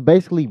 They was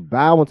basically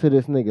bowing to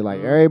this nigga. Like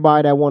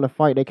everybody that wanted to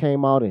fight, they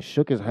came out and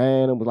shook his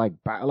hand and was like,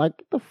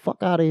 get the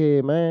fuck out of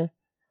here, man.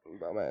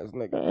 Dumbass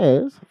nigga.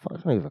 Yeah,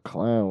 this nigga's a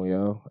clown,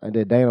 yo. And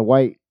then Dana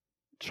White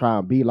try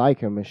and be like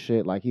him and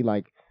shit. Like he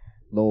like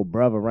little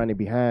brother running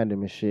behind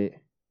him and shit.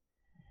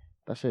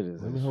 That shit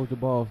is. Let me hold your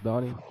balls,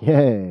 Donnie.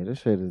 Yeah, this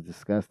shit is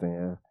disgusting,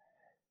 yo.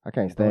 I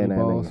can't stand that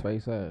balls, nigga.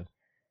 Face ass.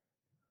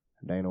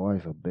 Dana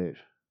White's a bitch.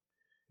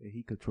 And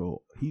he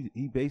control.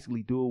 He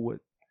basically doing what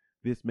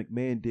Vince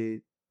McMahon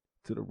did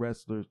to the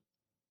wrestlers.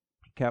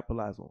 He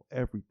capitalized on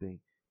everything.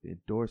 The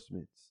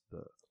endorsements,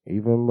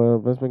 Even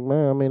Vince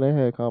McMahon, I mean, they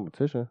had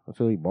competition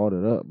until he bought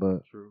it up,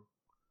 but true.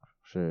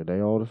 Shit,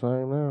 they all the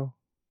same now.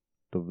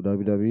 The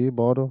WWE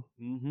bought them.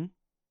 Mm-hmm.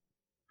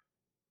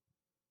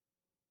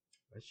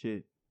 That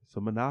shit, it's a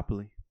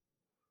monopoly.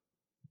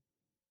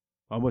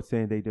 I'm not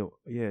saying they don't.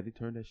 Yeah, they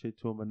turned that shit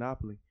to a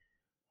monopoly.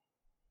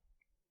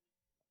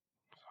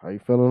 How you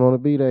feeling on the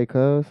B-Day,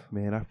 cuz?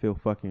 Man, I feel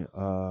fucking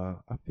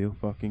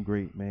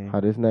great, man.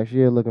 How this next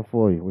year looking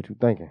for you? What you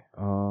thinking?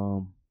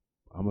 I'm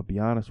gonna be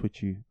honest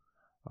with you.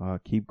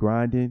 Keep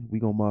grinding. We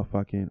gonna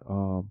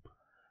motherfucking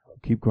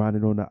keep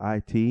grinding on the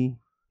IT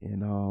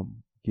and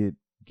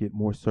get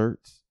more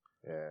certs.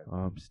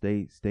 Yeah.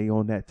 Stay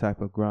on that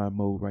type of grind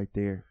mode right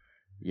there.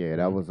 Yeah,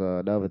 that was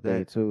another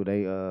thing too.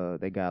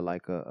 They got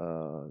like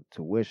a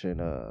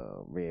tuition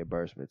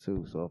reimbursement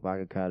too. So if I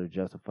could kind of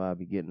justify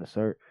me getting a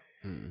cert,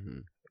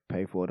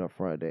 pay for it up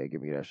front, they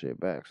give me that shit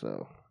back.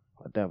 So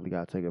I definitely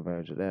gotta take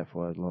advantage of that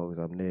for as long as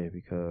I'm there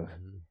because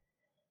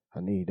I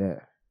need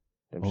that.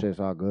 Them shits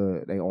are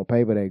good. They on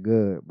paper they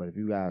good, but if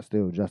you guys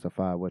still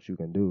justify what you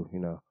can do,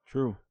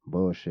 True.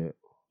 Bullshit.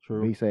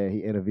 True. He said he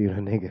interviewed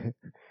a nigga.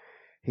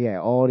 He had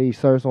all these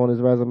certs on his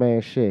resume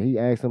and shit. He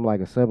asked him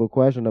like a simple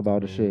question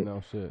about the shit.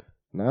 No shit.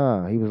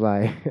 Nah, he was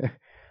like,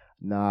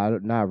 nah,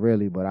 not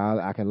really, but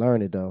I can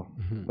learn it though.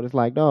 But it's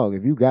like, dog,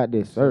 if you got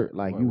this cert,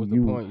 like what's the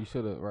point? You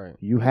should have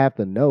You have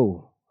to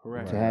know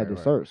Correct. to have the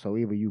cert. So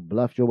either you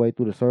bluffed your way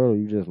through the cert, or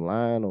you just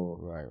lying,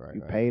 or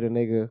you paid a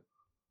nigga,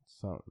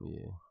 something,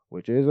 yeah,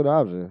 which is an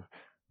option.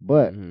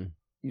 But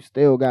you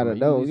still gotta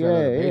know,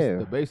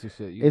 the basic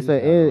shit.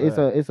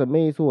 It's a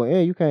means to an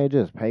end. You can't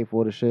just pay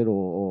for the shit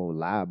or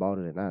lie about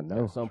it and not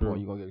know. At some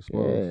point, you're gonna get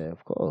exposed. Yeah,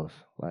 of course.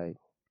 Like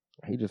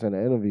he just in the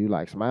interview,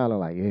 like smiling,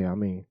 like, yeah, I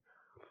mean,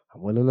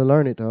 I'm willing to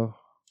learn it though.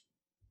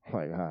 I'm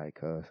like, all right,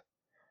 cuz.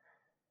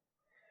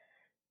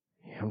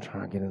 Yeah, I'm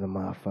trying to get in the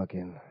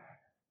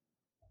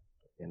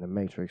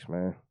Matrix,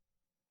 man.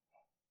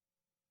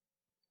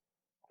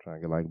 Trying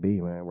to get like B,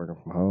 man, working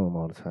from home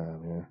all the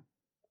time, man.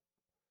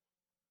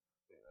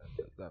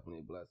 That's definitely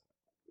a blessing.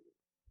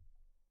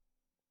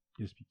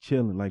 Just be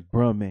chilling like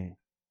bruh, man.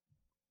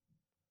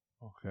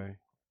 Okay.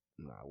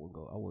 Nah, I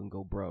wouldn't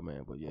go bruh,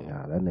 man, but yeah.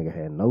 Nah, that nigga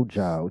had no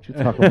job. What you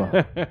talking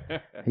about?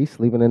 He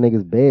sleeping in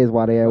niggas' beds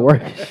while they at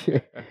work and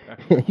shit.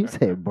 You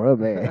said bruh,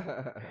 man.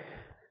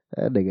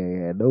 That nigga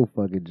ain't had no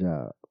fucking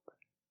job.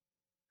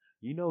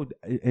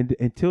 And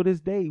until this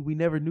day, we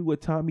never knew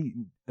what time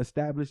he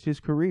established his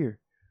career.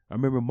 I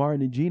remember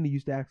Martin and Gina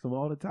used to ask him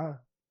all the time.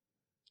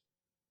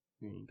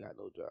 You ain't got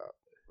no job.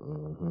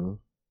 Mm-hmm.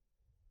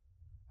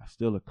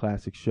 Still a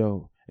classic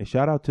show. And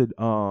shout out to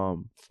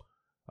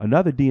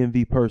another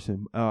DMV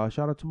person.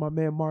 Shout out to my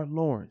man Martin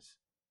Lawrence.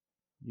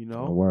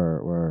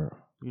 Word.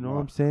 You know what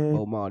I'm saying?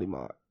 Oh, Marty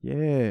Mart.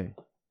 Yeah.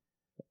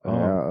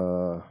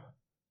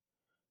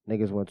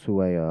 Niggas went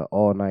to a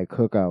all night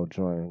cookout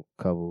joint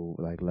couple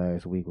like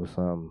last week or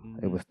something.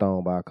 Mm-hmm. It was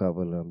thrown by a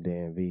couple of them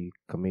DMV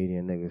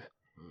comedian niggas.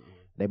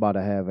 They about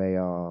to have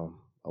a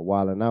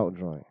Wildin' Out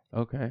joint.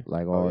 Okay.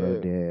 Like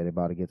they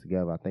about to get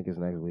together. I think it's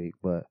next week.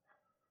 But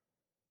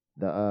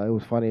it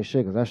was funny as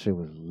shit because that shit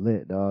was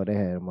lit, dog. They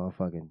had a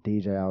motherfucking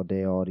DJ out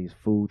there, all these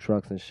food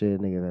trucks and shit.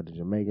 Niggas had the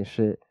Jamaican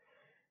shit.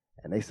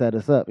 And they set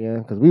us up,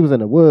 because we was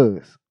in the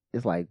woods.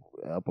 It's like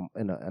not up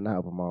in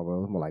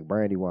Marlboro. It's more like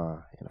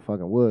Brandywine in the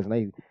fucking woods.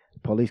 And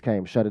police came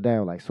and shut it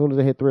down. Like, as soon as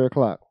it hit 3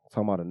 o'clock,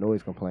 talking about the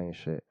noise complaint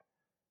shit.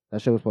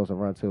 That shit was supposed to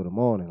run till the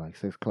morning, like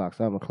 6 o'clock,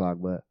 7 o'clock,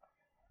 but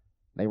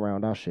they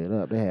round our shit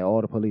up. They had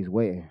all the police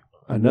waiting.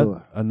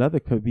 Another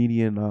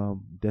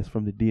comedian that's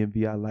from the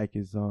DMV I like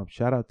is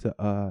shout out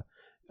to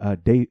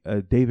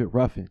David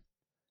Ruffin.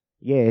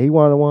 Yeah, he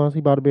one of the ones. He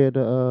about to be at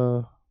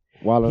the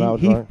Wildin'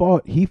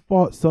 Out. He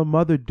fought some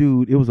other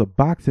dude. It was a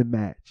boxing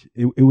match.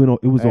 It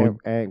was on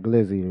Aunt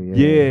Glizzy.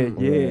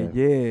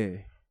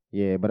 Yeah.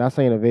 Yeah, but I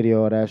seen a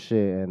video of that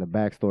shit and the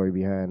backstory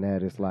behind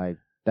that. It's like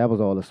that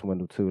was all a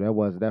swindle too.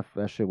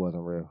 That shit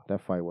wasn't real. That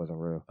fight wasn't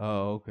real.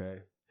 Oh, okay.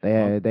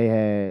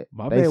 They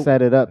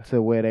set it up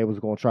to where they was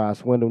gonna try to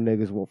swindle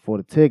niggas for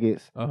the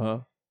tickets.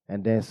 And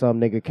then some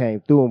nigga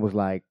came through and was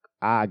like,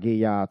 "I'll give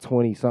y'all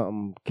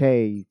 20-something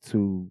K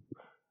to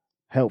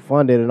help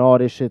fund it and all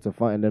this shit to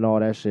fund and all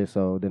that shit."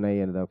 So then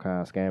they ended up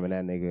kind of scamming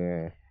that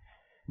nigga.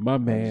 My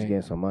and just man,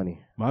 getting some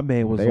money. my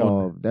man was They on.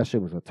 all that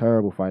shit was a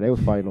terrible fight. They was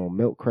fighting on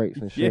milk crates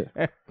and shit.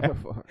 Yeah.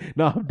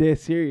 No, I'm dead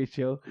serious,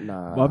 yo.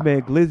 Nah, My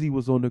man Glizzy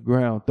was on the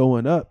ground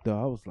throwing up though.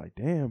 I was like,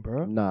 damn,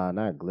 bro. Nah,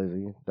 not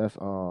Glizzy. That's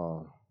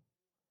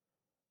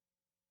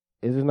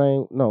is his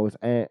name? No, it's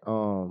Ant.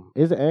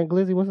 Is it Ant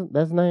Glizzy?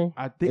 That's his name?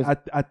 I think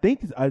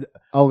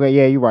Okay,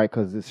 yeah, you're right.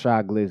 Cause it's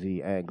Shy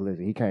Glizzy, Ant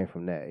Glizzy. He came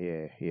from that.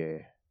 Yeah,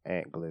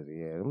 Ant Glizzy.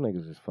 Yeah, them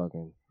niggas is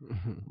fucking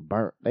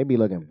burnt. They be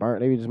looking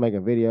burnt. They be just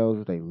making videos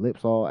with their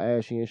lips all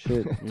ashy and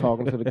shit,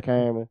 talking to the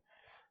camera,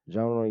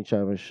 jumping on each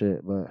other and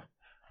shit. But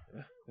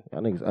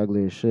y'all niggas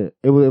ugly as shit.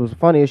 It was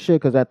funny as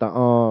shit. Cause at the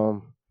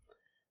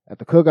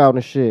cookout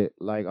and shit,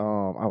 like I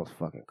was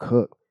fucking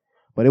cooked.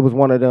 But it was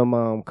one of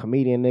them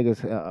comedian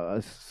niggas,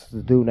 a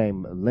dude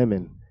named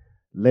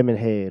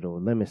Lemonhead or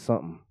Lemon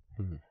something.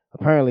 Mm-hmm.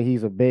 Apparently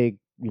he's a big,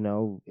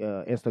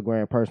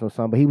 Instagram person or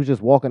something. But he was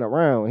just walking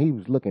around. He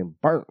was looking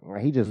burnt.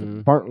 Like, he just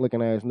burnt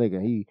looking ass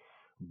nigga. He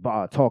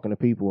talking to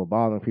people or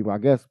bothering people. I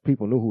guess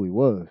people knew who he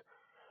was.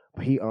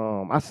 But he,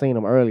 I seen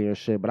him earlier and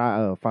shit. But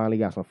I finally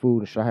got some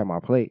food and shit. I had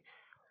my plate.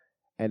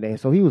 And then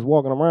so he was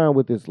walking around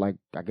with this, like,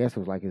 I guess it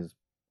was like his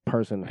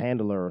person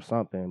handler or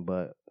something.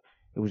 But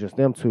it was just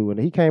them two, and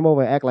he came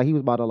over and act like he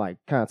was about to like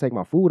kind of take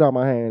my food out of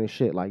my hand and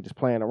shit, like just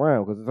playing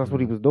around because that's what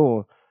he was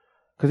doing.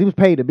 Because he was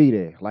paid to be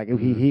there, like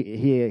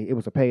it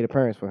was a paid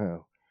appearance for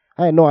him.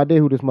 I had no idea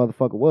who this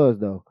motherfucker was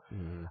though.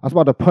 I was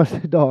about to punch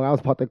the dog. I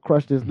was about to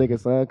crush this nigga,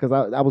 son, because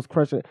I was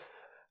crushing.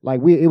 Like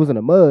it was in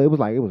the mud. It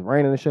was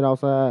raining and shit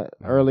outside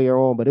earlier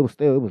on, but it was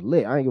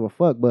lit. I ain't give a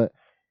fuck, but.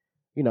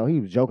 He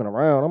was joking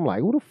around. I'm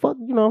like, who the fuck?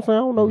 You know what I'm saying?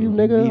 I don't know you,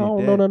 nigga. I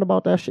don't know nothing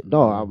about that shit.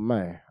 Dog,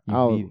 man.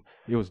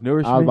 It was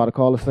nourishment. I was about to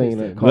call the scene.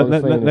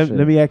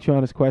 Let me ask you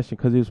on this question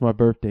because it was my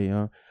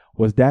birthday.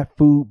 Was that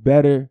food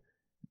better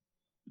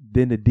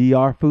than the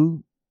DR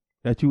food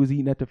that you was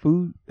eating at the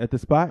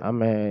spot? I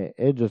mean,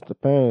 it just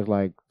depends.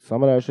 Like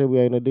some of that shit we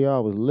ate in the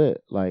DR was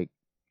lit. Like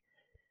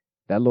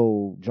that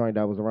little joint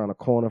that was around the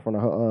corner from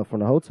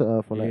the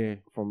hotel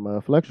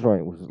from Flex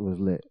joint was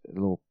lit. A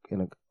little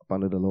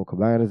under the little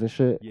cabanas and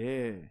shit.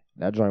 Yeah.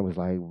 That joint was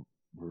like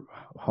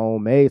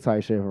homemade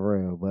type shit for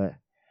real. But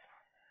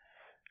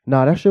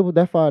nah, that shit was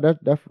that fire.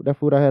 That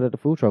food I had at the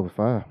food truck was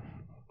fire.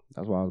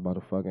 That's why I was about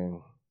to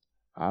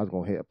I was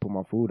gonna put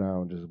my food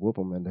down and just whoop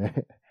him in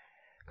there.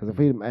 Cause if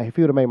he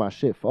would have made my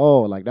shit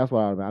fall, like that's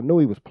what I knew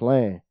he was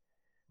playing.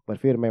 But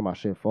if he'd have made my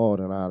shit fall,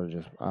 then I'd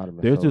have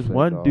been. There's so just sick,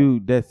 one dog.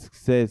 dude that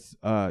says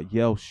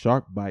yell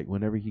shark bite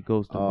whenever he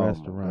goes to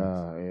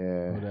restaurants.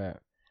 Yeah.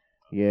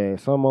 Yeah,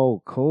 some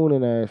old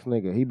cooning ass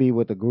nigga. He be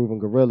with the Groovin'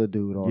 Gorilla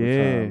dude all the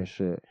time and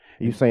shit.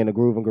 You saying the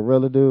Groovin'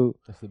 Gorilla dude?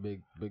 That's the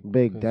big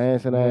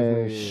dancing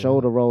ass,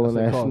 shoulder rolling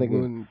ass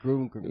nigga.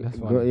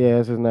 Yeah,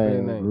 that's his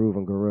name.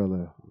 Groovin'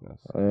 Gorilla.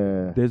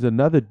 Yeah. There's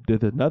another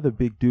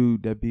big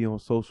dude that be on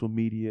social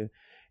media,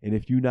 and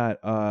if you're not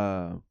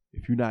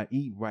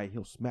eating right,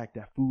 he'll smack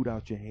that food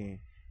out your hand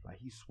like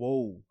he's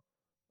swole.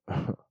 They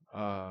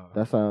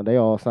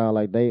all sound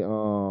like they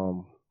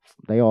all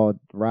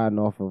riding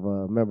off of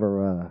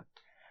remember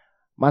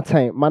my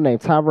name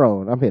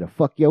Tyrone. I'm here to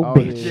fuck your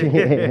bitch.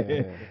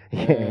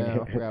 Yeah,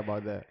 I forgot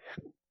about that.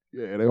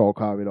 Yeah, they all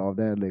copied off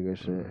that nigga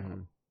shit.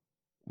 Mm-hmm.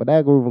 But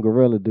that Groovin'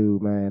 Gorilla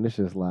dude, man, it's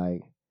just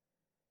like,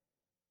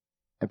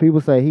 and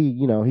people say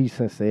he's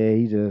sincere.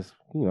 He just,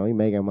 he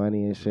making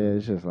money and shit.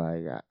 It's just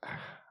like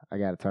I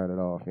gotta turn it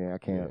off. Yeah, I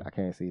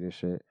can't see this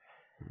shit.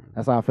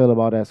 That's how I feel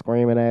about that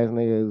screaming ass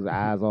nigga. His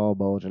eyes all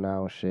bulging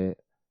out and shit.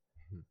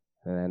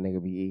 And that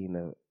nigga be eating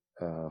the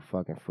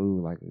fucking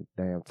food like a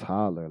damn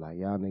toddler. Like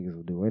y'all niggas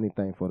will do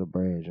anything for the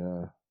bread,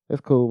 It's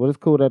cool, but it's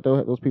cool that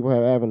those people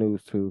have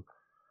avenues to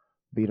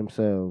be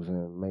themselves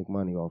and make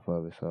money off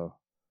of it. So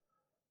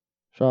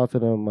shout out to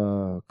them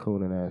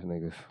cooning ass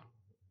niggas.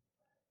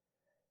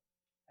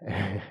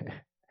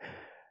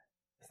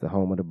 It's the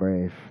home of the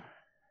brave.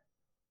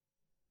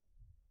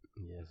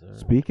 Yes, sir.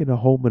 Speaking of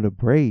home of the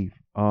brave,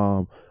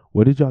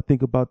 what did y'all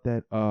think about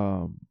that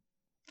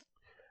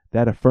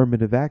that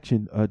affirmative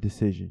action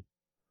decision?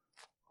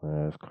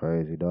 That's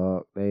crazy,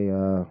 dog. They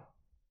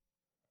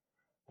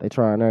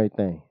trying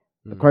everything.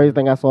 The crazy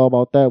thing I saw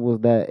about that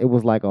was that it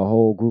was like a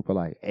whole group of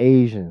like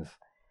Asians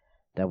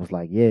that was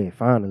like, yeah,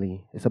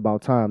 finally, it's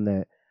about time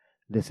that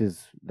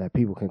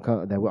people can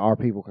come, that our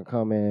people can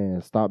come in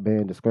and stop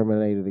being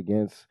discriminated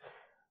against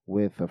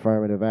with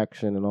affirmative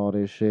action and all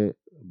this shit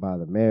by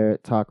the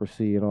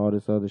meritocracy and all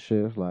this other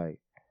shit. It's like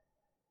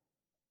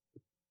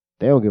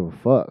they don't give a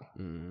fuck.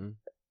 Mm-hmm.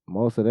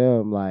 Most of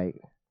them, like,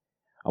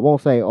 I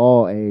won't say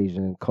all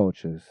Asian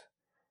cultures,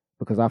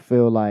 because I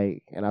feel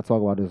like, and I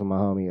talk about this with my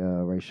homie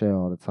Rachel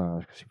all the time,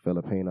 because she's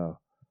Filipino,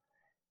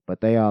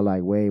 but they are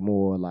like way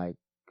more like,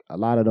 a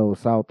lot of those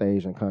South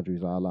Asian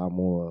countries are a lot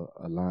more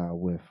aligned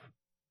with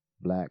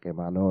black and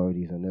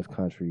minorities in this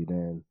country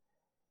than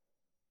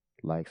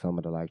like some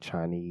of the like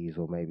Chinese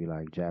or maybe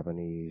like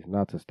Japanese.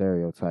 Not to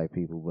stereotype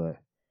people, but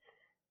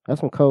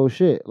that's some cold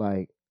shit.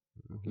 Like,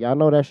 y'all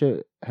know that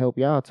shit help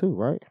y'all too,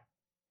 right?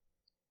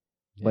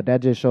 Yeah. But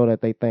that just show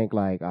that they think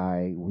like,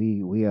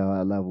 we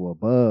are a level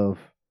above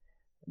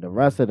The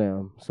rest of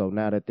them, so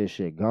now that this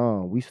shit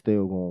gone, we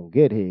still gonna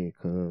get here,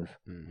 cause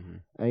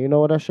and you know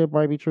what, that shit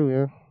might be true,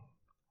 yeah,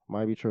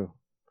 might be true,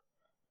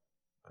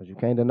 cause you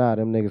can't deny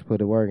them niggas put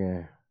the work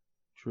in.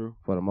 True.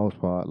 For the most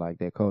part, like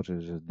their culture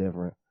is just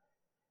different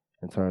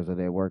in terms of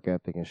their work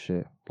ethic and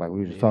shit. Like we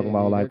were just talking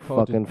about, like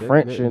fucking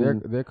French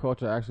and their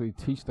culture actually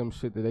teach them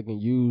shit that they can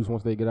use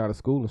once they get out of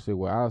school and shit.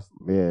 Where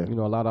yeah, you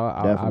know, a lot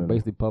of our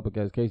basic public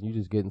education, you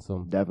just getting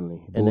some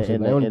definitely.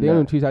 bullshit. They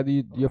don't teach how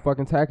to do your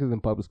fucking taxes in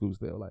public school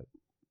still. Like,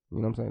 you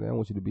know what I'm saying? They don't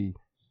want you to be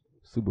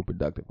super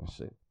productive and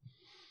shit.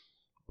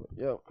 But,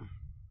 yo,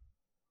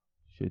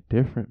 shit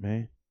different,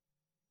 man.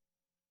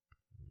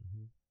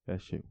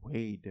 That shit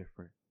way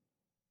different.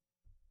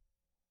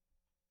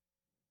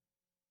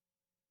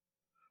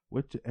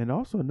 And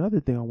also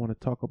another thing I want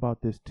to talk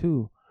about this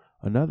too.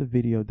 Another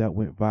video that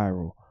went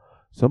viral.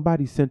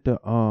 Somebody sent the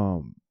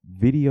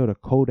video to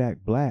Kodak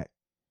Black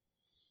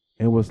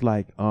and was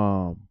like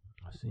I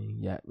seen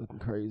Yak looking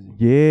crazy.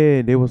 Yeah,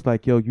 and it was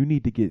like, yo, you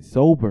need to get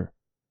sober.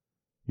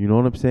 You know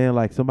what I'm saying?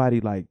 Like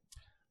somebody like,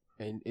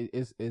 and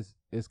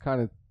it's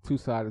kind of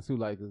two-sided too.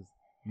 Like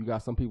you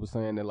got some people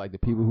saying that like the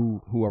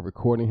people who are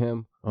recording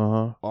him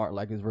aren't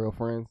like his real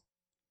friends.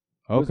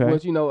 Okay.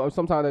 Which you know,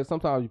 sometimes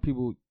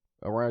people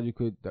around you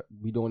could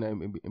be doing that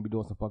and be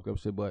doing some fucked up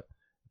shit, but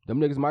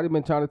them niggas might have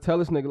been trying to tell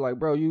this nigga like,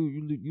 bro,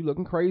 you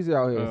looking crazy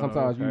out here.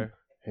 Sometimes you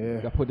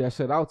gotta put that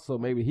shit out, so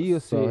maybe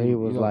he'll see. So he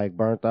was like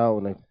burnt out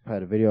when they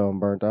had a video of him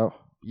burnt out.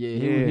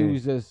 Yeah, he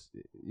was just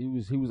he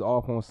was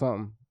off on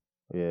something.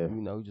 Yeah,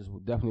 you know, he just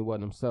definitely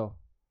wasn't himself.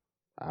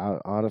 I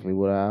honestly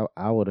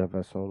I would have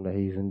assumed that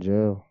he's in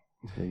jail.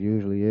 It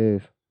usually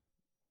is.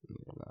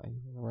 Yeah, nah,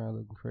 he's around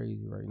looking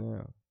crazy right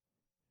now.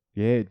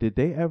 Yeah, did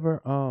they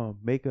ever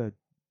make a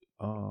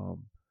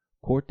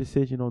court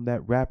decision on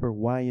that rapper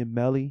Wyan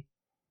Melly?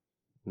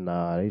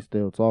 Nah, they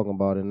still talking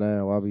about it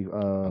now. I be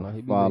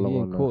following he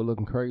in court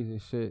looking crazy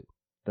as shit.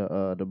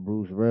 The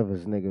Bruce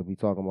Rivers nigga be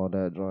talking about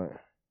that joint.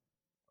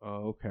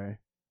 Oh, okay.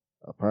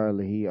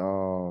 Apparently he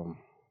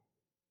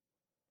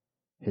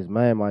his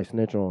man might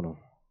snitch on him.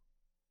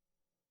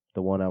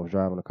 The one that was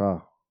driving the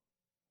car.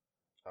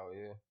 Oh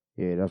yeah.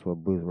 Yeah, that's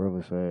what Bruce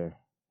Rivers said.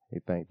 He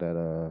think that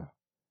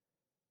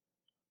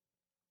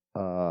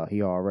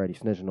he already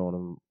snitching on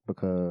him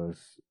because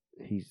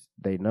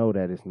they know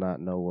that it's not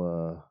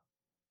no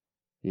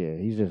yeah,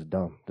 he's just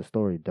dumb. The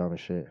story dumb as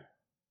shit.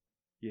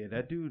 Yeah,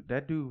 that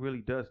dude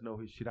really does know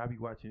his shit. I be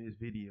watching his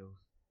videos.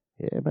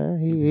 Yeah,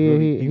 man. He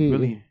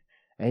really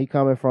and he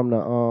coming from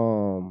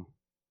the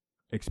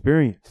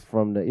experience.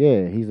 From the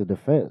he's a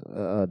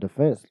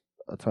defense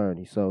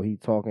attorney, so he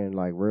talking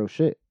like real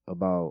shit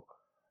about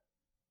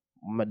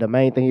the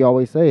main thing he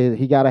always say is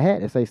he got a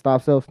hat that say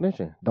stop self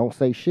snitching. Don't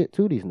say shit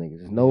to these niggas.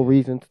 There's no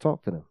reason to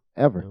talk to them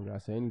ever. You don't gotta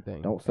say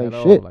anything. Don't say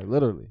all, shit. Like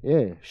literally.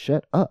 Yeah,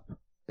 shut up.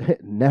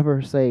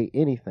 Never say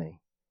anything.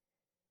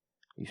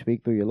 You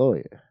speak through your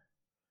lawyer.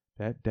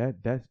 That's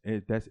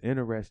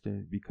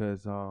interesting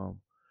because I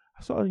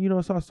saw the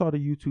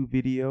YouTube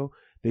video.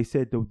 They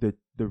said the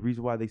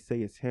reason why they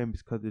say it's him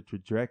is because of the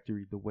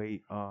trajectory, the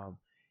way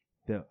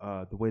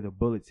the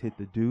bullets hit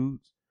the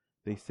dudes.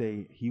 They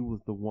say he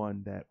was the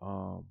one that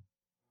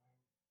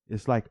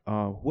it's like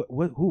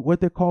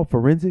what they're called,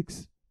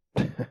 forensics.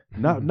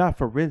 not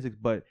forensics,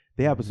 but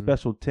they have a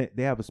special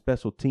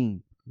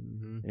team.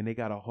 And they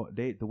got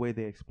the way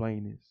they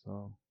explain it.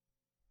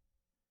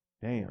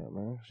 Damn, yeah,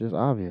 man, it's just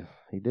obvious.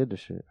 He did the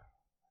shit.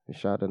 He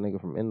shot that nigga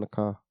from in the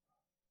car.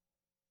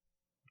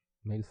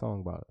 Made a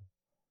song about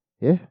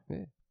it.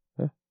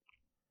 Yeah.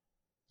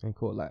 Ain't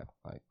cool laugh.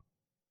 Like,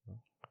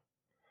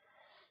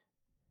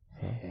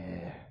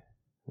 yeah,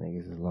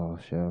 niggas is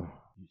lost, yo.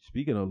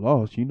 Speaking of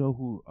lost, you know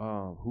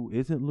who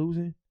isn't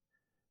losing?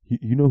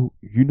 You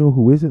know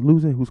who isn't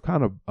losing? Who's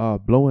kind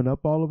of blowing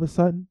up all of a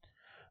sudden?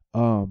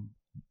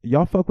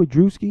 Y'all fuck with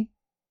Drewski?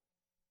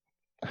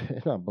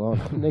 It's not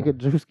blowing up. Nigga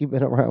Drewski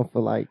been around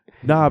for like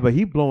but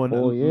he blowing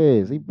 4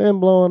 years. He been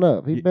blowing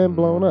up. He been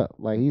blown up.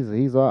 Like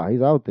he's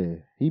out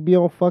there. He be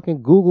on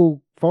fucking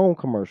Google phone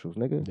commercials,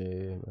 nigga.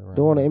 Yeah, right.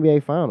 Doing the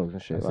NBA finals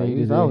and shit. Like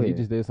he's out here. He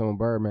just did some with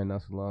Birdman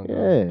not so long ago.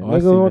 Yeah,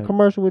 nigga on a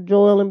commercial with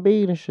Joel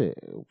Embiid and shit.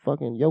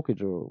 Fucking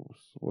Jokic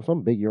or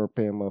some big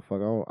European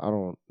motherfucker. I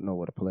don't know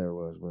what the player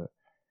was, but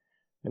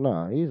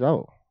he's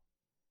out.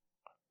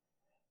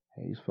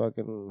 He's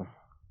fucking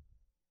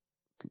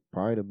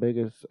probably the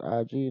biggest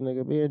IG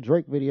nigga being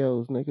Drake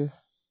videos, nigga.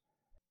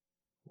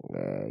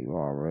 Yeah, you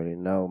already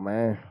know,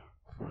 man.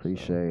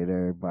 Appreciate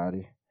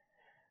everybody.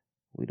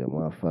 We the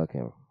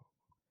motherfucking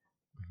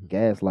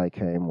gas light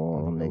came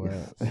on,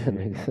 niggas.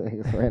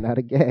 Niggas ran out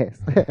of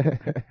gas.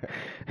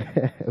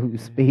 We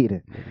was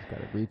speeding. Niggas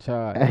gotta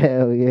recharge.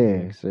 Hell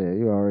yeah. Shit,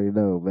 you already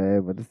know,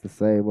 man. But it's the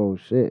same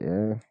old shit,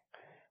 yeah.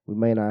 We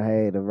may not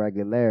have the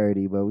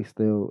regularity, but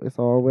it's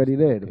already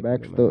there. The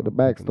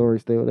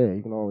backstory's still there.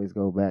 You can always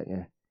go back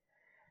and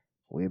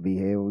we'll be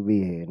here.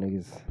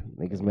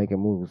 Niggas making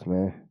moves,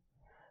 man.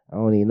 I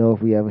don't even know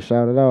if we ever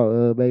shouted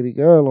out baby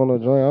girl on the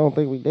joint. I don't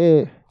think we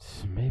did.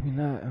 Maybe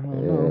not. I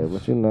don't know.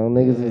 But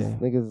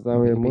niggas is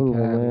out here moving,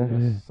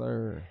 man. Yes,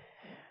 sir.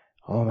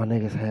 all my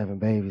niggas having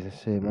babies and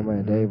shit. My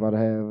man Dave about to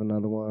have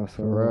another one. So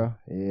For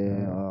real?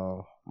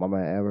 yeah. My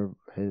man Ever,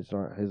 his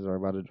are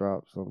about to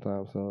drop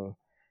sometime soon.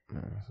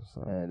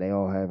 And they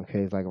all having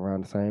kids like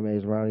around the same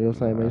age, around your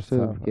same age too.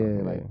 Tough.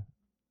 Yeah, like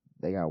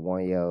they got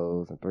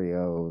 1-year-olds and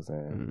 3-year-olds,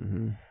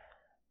 and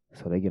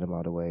so they get them out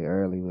of the way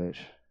early, which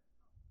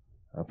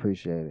I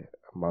appreciate it.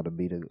 I'm about to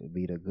be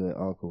the good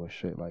uncle and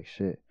shit like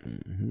shit.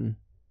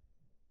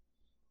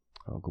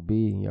 Uncle B,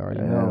 you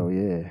already know. Hell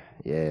yeah.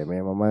 Yeah,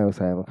 man, my man was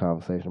having a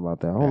conversation about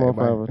that. I don't know if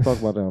I ever talked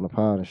about that on the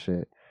pod and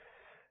shit.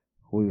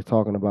 We was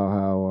talking about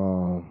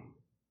how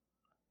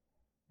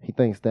he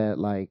thinks that,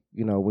 like,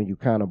 you know, when you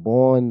kind of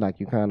born, like,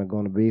 you kind of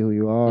going to be who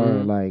you are,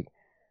 and, like,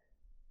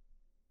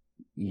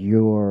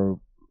 your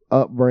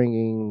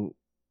upbringing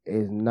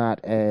is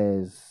not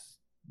as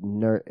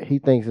he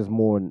thinks it's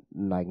more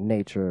like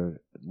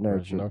nature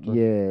nurtured.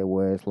 Yeah,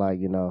 where it's like,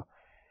 you know,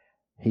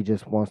 he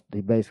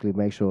basically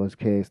make sure his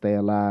kids stay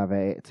alive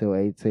till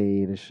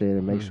 18 and shit,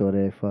 and make sure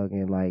they're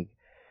fucking like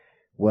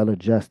well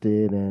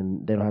adjusted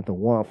and they don't have to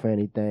want for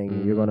anything.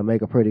 And you're gonna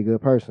make a pretty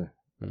good person.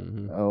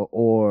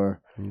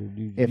 Or if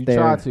you they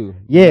try to,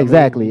 yeah,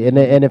 exactly. And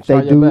if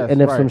they do, best,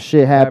 and if some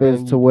shit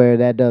happens to where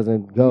that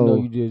doesn't go, you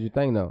know, you did your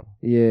thing though.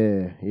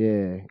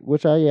 Yeah.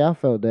 Which I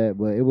felt that,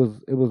 but it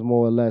was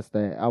more or less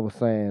that I was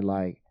saying,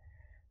 like,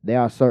 there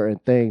are certain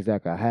things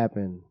that could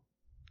happen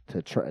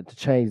to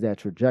change that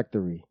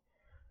trajectory.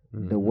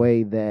 The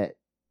way that,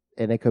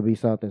 and it could be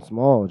something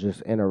small,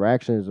 just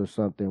interactions or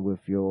something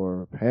with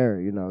your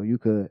parent. You know, you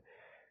could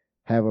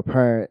have a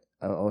parent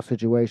or a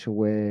situation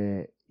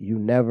where you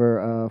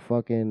never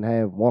fucking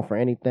have want for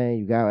anything.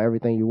 You got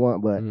everything you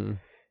want, but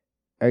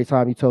every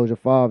time you told your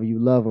father you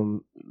love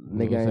him,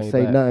 nigga ain't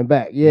say nothing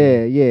back.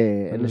 Yeah.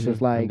 And it's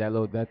just like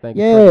that thing.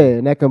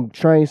 And that can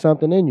train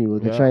something in you.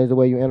 It can change the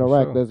way you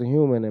interact as a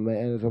human, and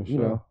as a, you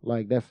know,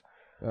 like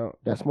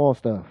that's small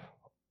stuff,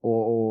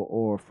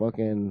 or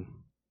fucking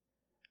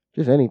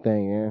just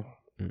anything, yeah.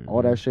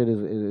 All that shit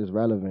is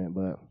relevant,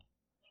 but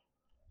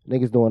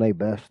niggas doing their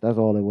best. That's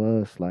all it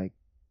was. Like,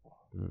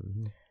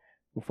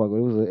 fuck,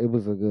 it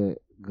was a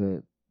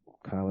good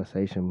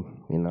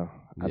conversation, you know.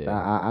 I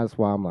that's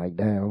why I'm like,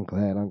 damn, I'm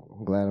glad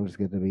I'm just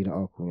getting to be the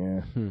uncle,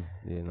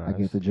 yeah. I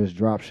get to just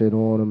drop shit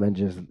on them and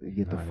just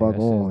get the fuck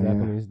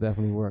on. It's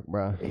definitely work,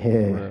 bro.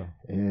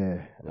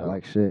 Yeah. I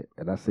like shit,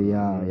 and I see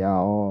y'all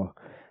all.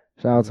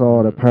 Shout out to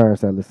all the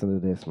parents that listen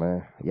to this,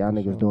 man. Y'all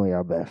niggas doing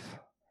y'all best.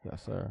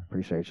 Yes, sir.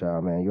 Appreciate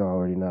y'all, man. You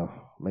already know.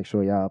 Make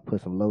sure y'all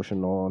put some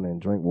lotion on and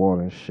drink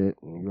water and shit.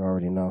 You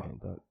already know.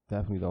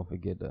 Definitely don't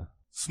forget to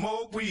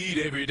smoke weed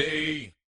every day.